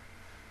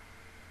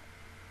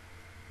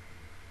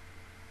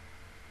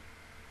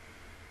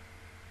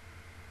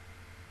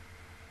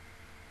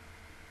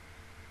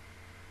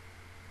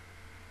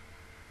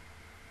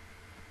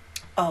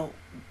 Oh.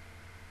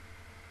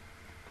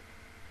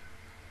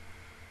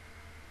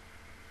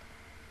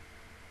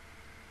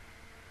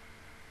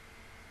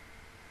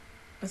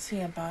 Is he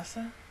a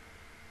bassa?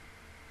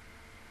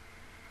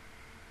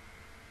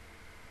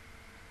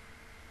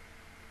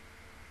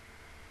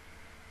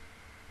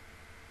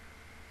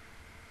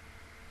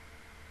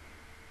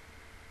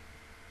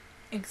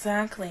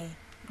 Exactly.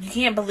 You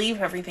can't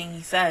believe everything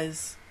he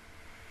says.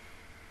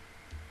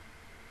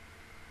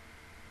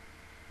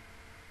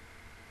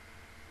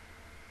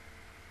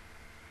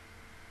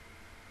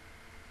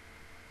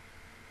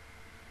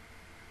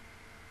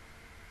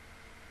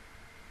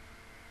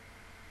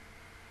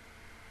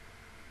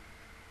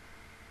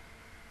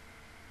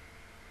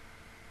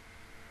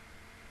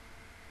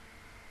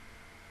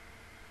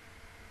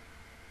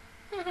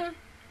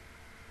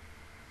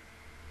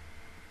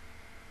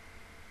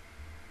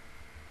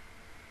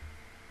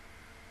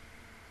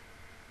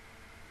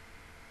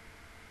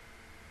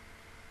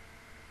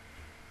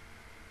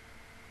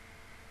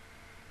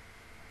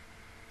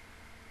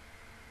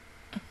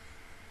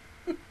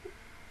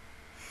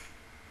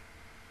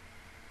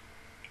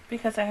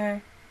 Because of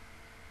her.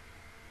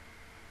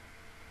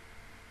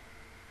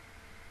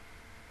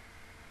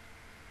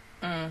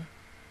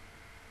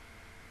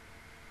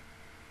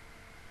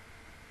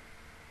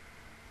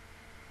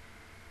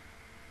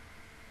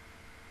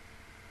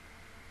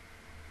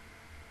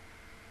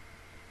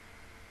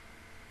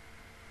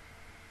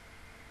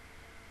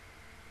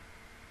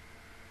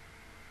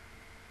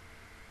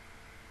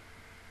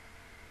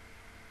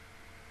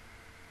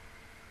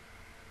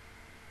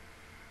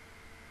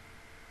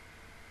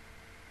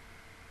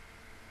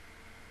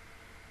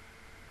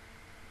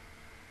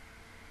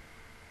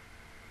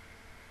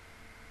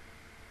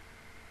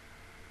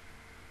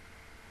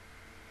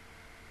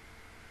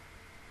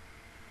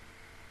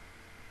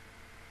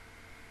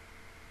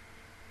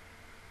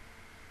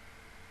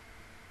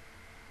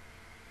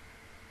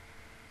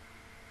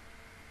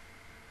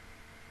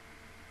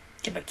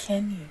 Yeah, but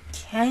can you?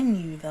 Can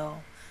you, though?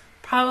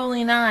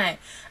 Probably not.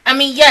 I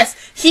mean, yes,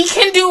 he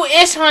can do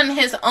ish on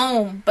his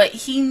own, but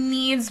he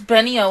needs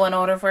Benio in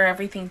order for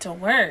everything to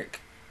work.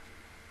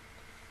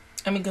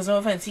 I mean, because no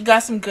offense, he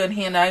got some good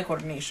hand-eye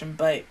coordination,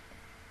 but...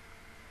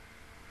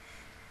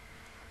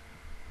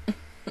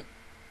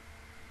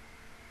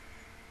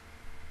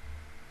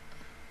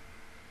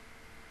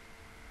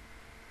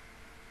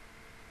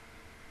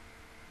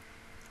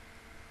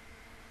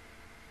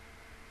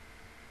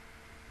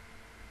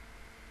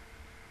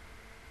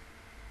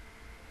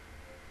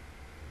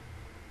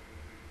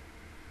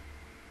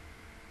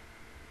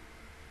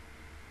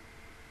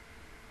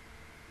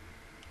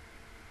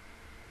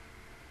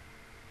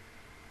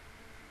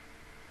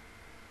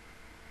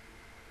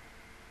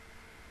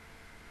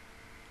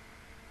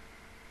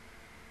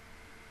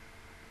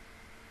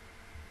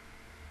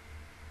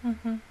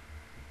 Mm-hmm.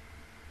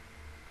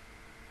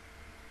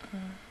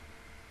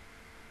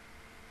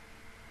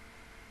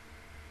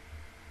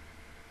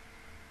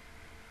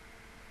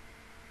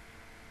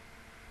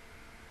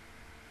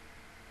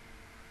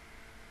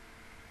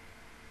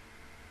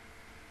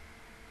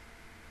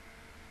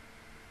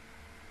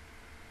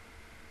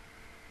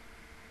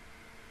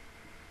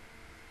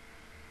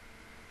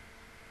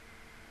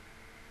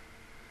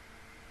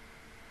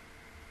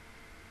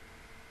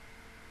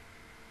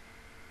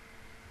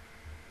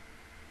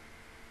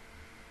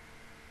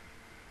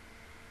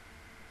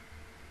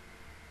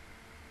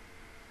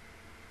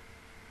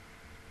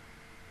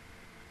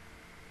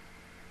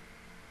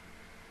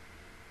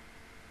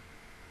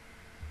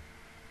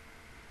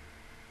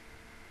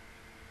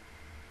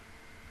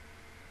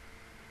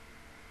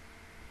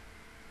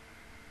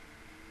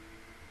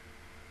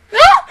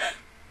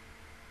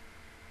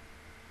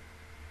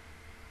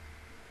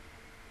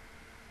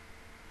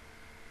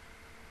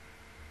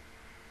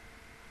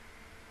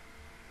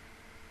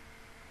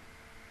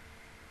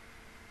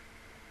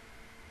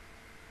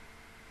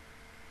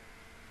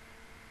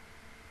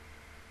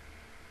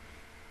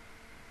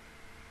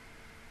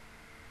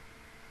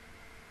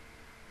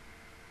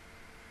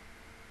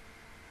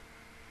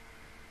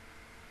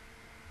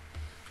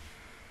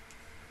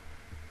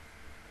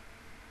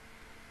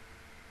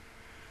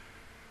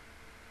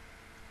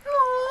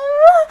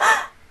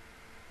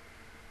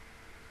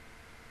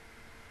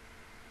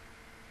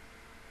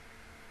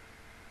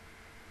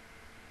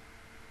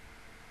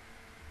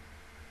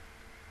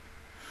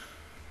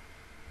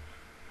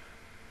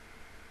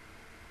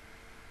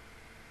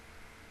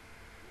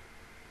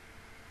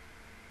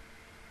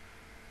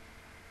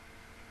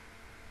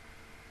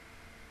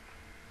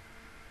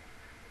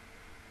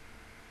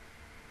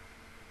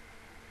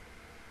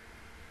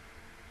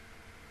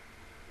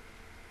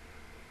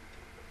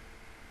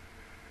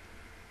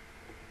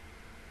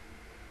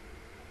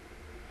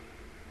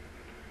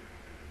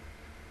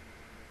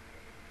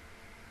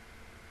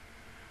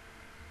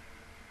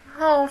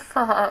 Oh,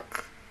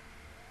 fuck.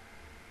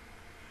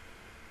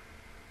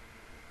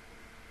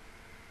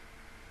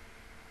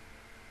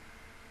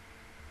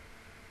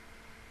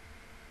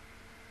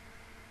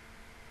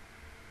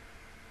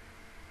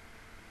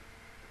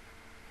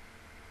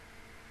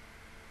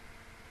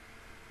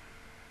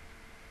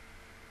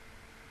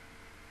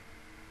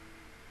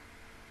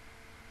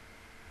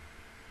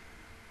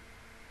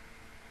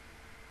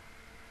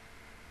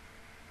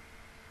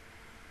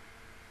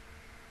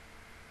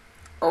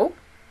 Oh.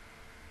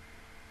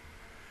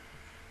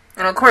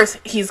 And of course,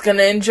 he's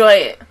gonna enjoy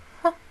it.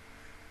 Oh,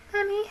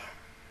 honey.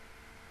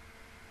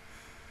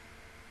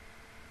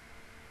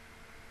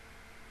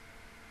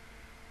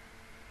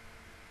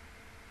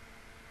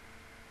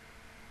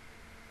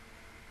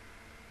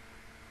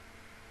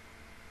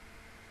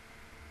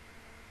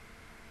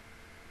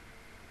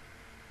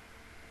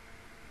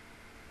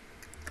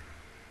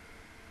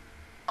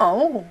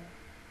 Oh.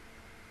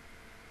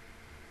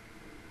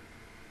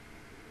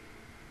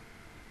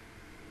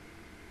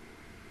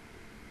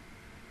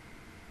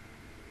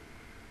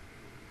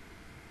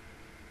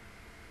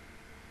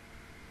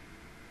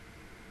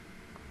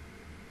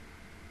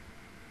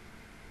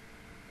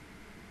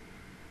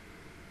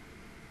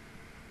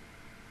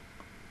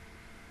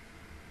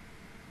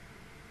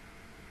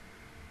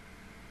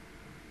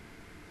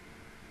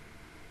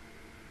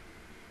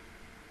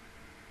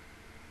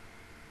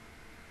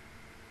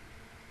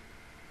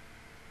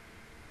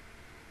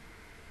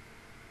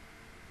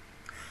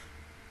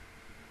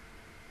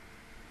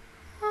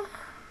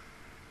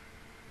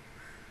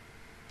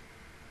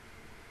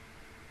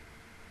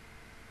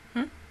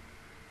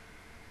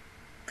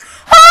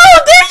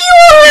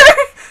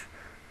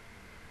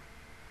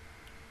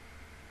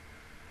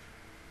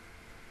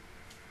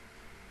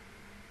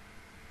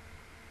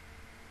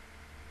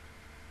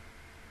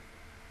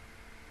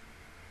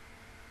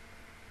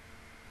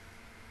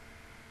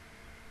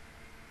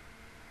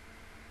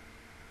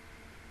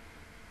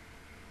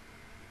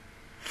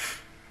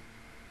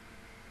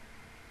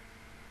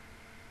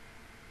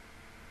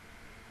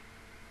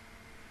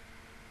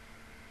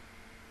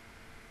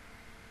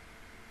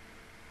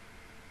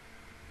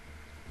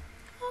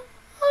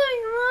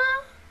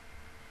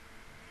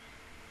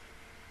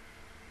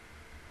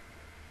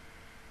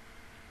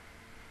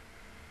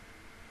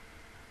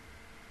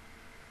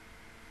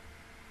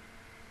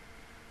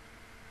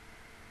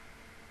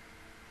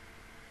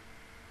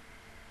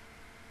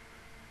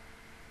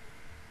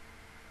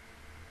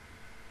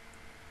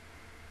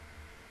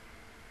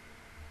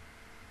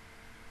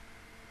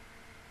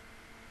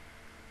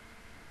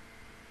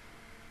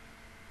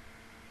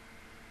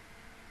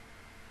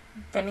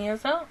 Benny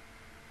is out.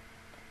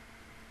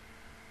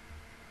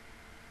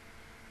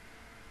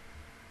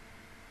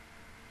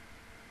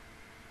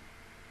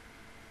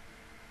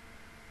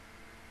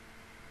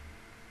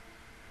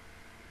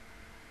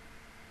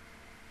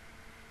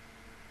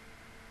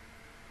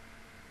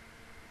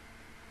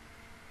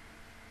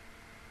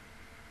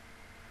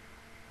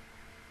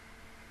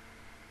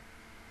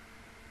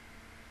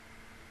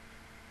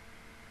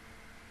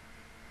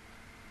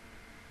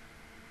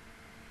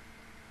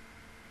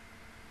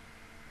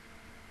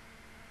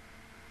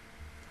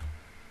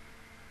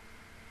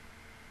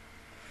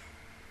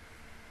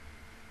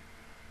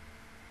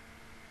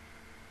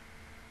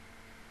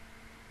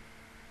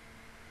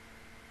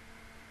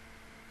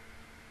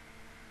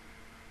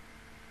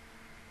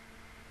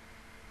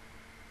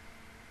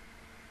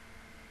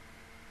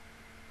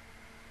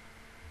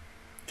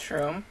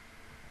 True.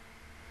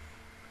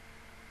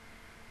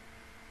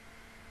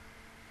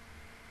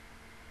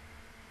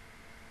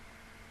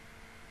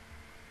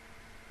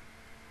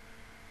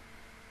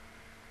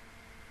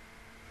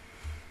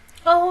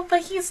 Oh,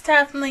 but he's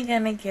definitely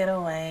gonna get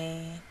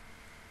away.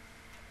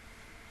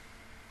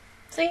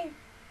 See?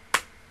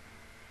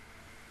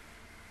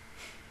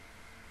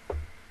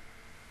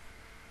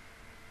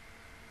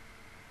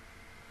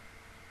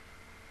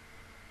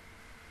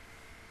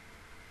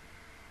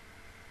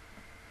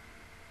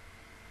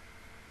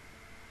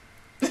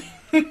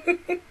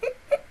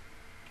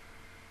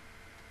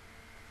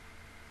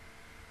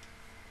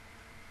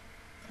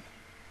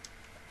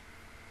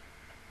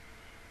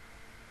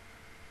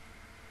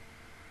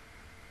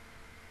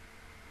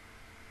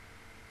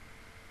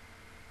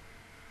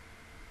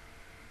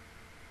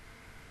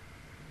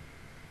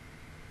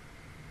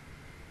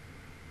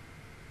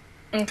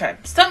 Okay,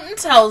 something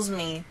tells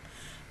me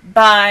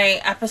by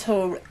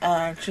episode,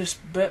 just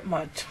bit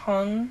my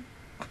tongue.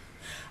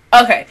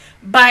 Okay,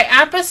 by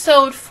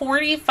episode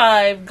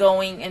 45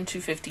 going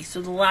into 50,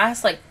 so the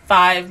last like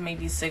 5,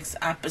 maybe 6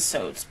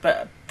 episodes,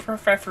 but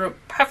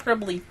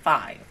preferably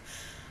 5.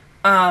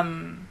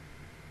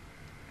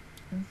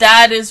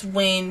 That is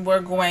when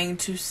we're going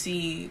to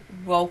see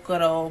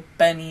Rokuro,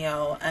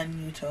 Benio,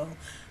 and Yuto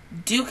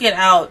duke it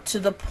out to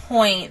the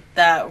point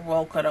that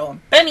Rokuro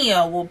and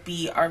Benio will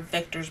be our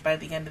victors by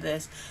the end of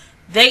this.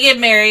 They get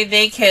married,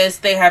 they kiss,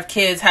 they have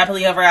kids,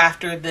 happily ever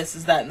after, this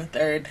is that and the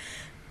third.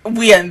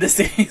 We end the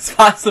series,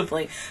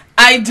 possibly.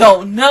 I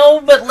don't know,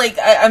 but like,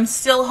 I'm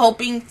still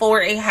hoping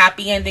for a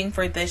happy ending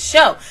for this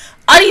show.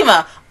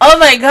 Arima, oh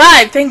my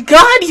god, thank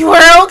god you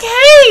are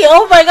okay!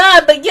 Oh my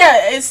god, but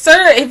yeah,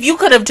 sir, if you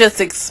could have just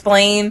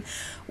explained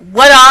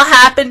what all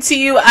happened to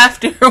you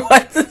after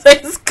what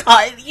this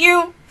caught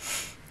you,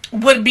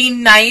 would be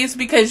nice,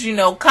 because, you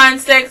know,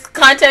 context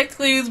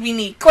clues, we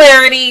need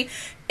clarity.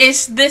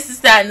 It's this is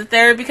that and the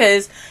third,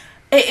 because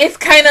it's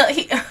kind of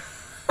it's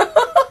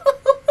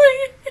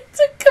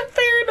a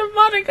comparative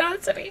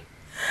monogatari.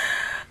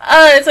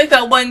 It's like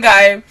that one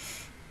guy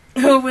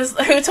who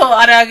told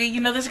Aragi,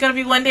 you know, there's gonna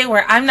be one day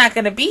where I'm not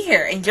gonna be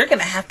here, and you're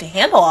gonna have to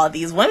handle all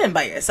these women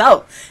by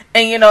yourself.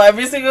 And you know,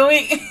 every single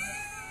week,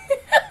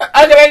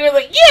 Aragi was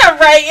like, yeah,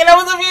 right. And I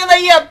was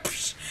like, yeah.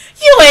 Psh,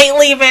 you ain't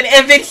leaving.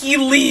 And then he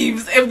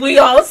leaves, and we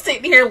all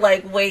sit here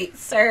like, wait,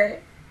 sir,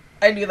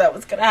 I knew that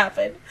was gonna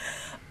happen.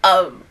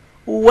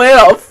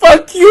 Where the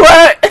fuck you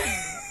at?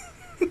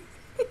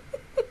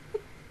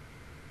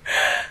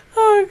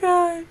 Oh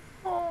god.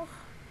 Oh.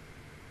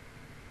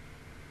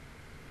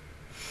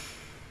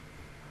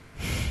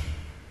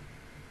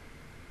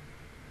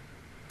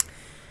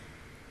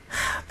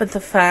 But the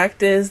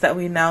fact is that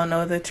we now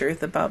know the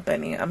truth about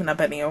Benny. I mean, not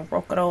Benny or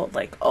Rokuro.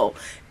 Like, oh,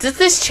 does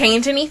this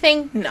change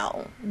anything?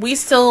 No. We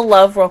still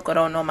love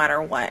Rokuro no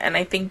matter what. And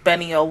I think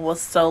Benio will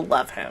still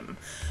love him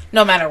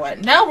no matter what.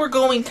 Now we're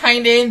going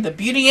kind of in the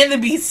Beauty and the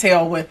Beast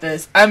tale with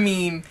this. I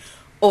mean,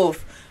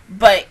 oof.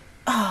 But,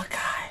 oh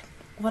god.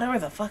 Whatever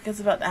the fuck is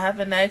about to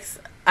happen next,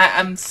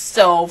 I'm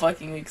so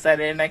fucking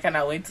excited, and I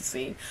cannot wait to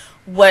see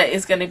what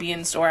is going to be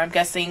in store. I'm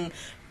guessing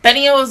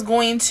Benio is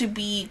going to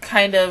be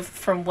kind of,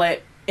 from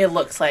what it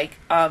looks like,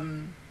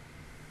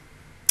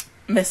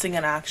 missing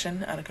in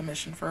action, out of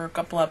commission for a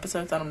couple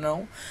episodes. I don't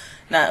know.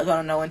 Not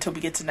gonna know until we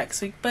get to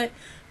next week, but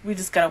we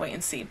just gotta wait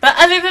and see. But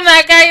other than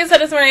that, guys,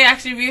 that is my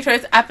reaction review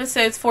towards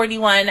episodes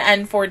 41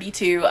 and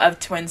 42 of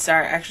Twin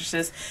Star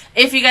Exorcist.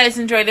 If you guys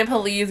enjoyed it,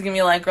 please give me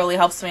a like. Really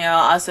helps me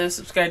out. Also,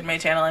 subscribe to my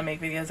channel. I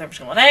make videos every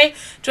single day.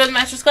 Join the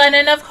Master Squad.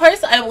 And, of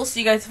course, I will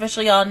see you guys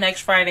officially all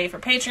next Friday for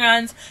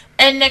Patreons.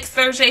 And next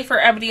Thursday for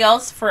everybody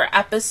else for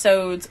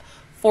episodes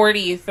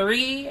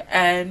 43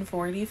 and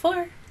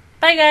 44.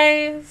 Bye,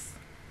 guys.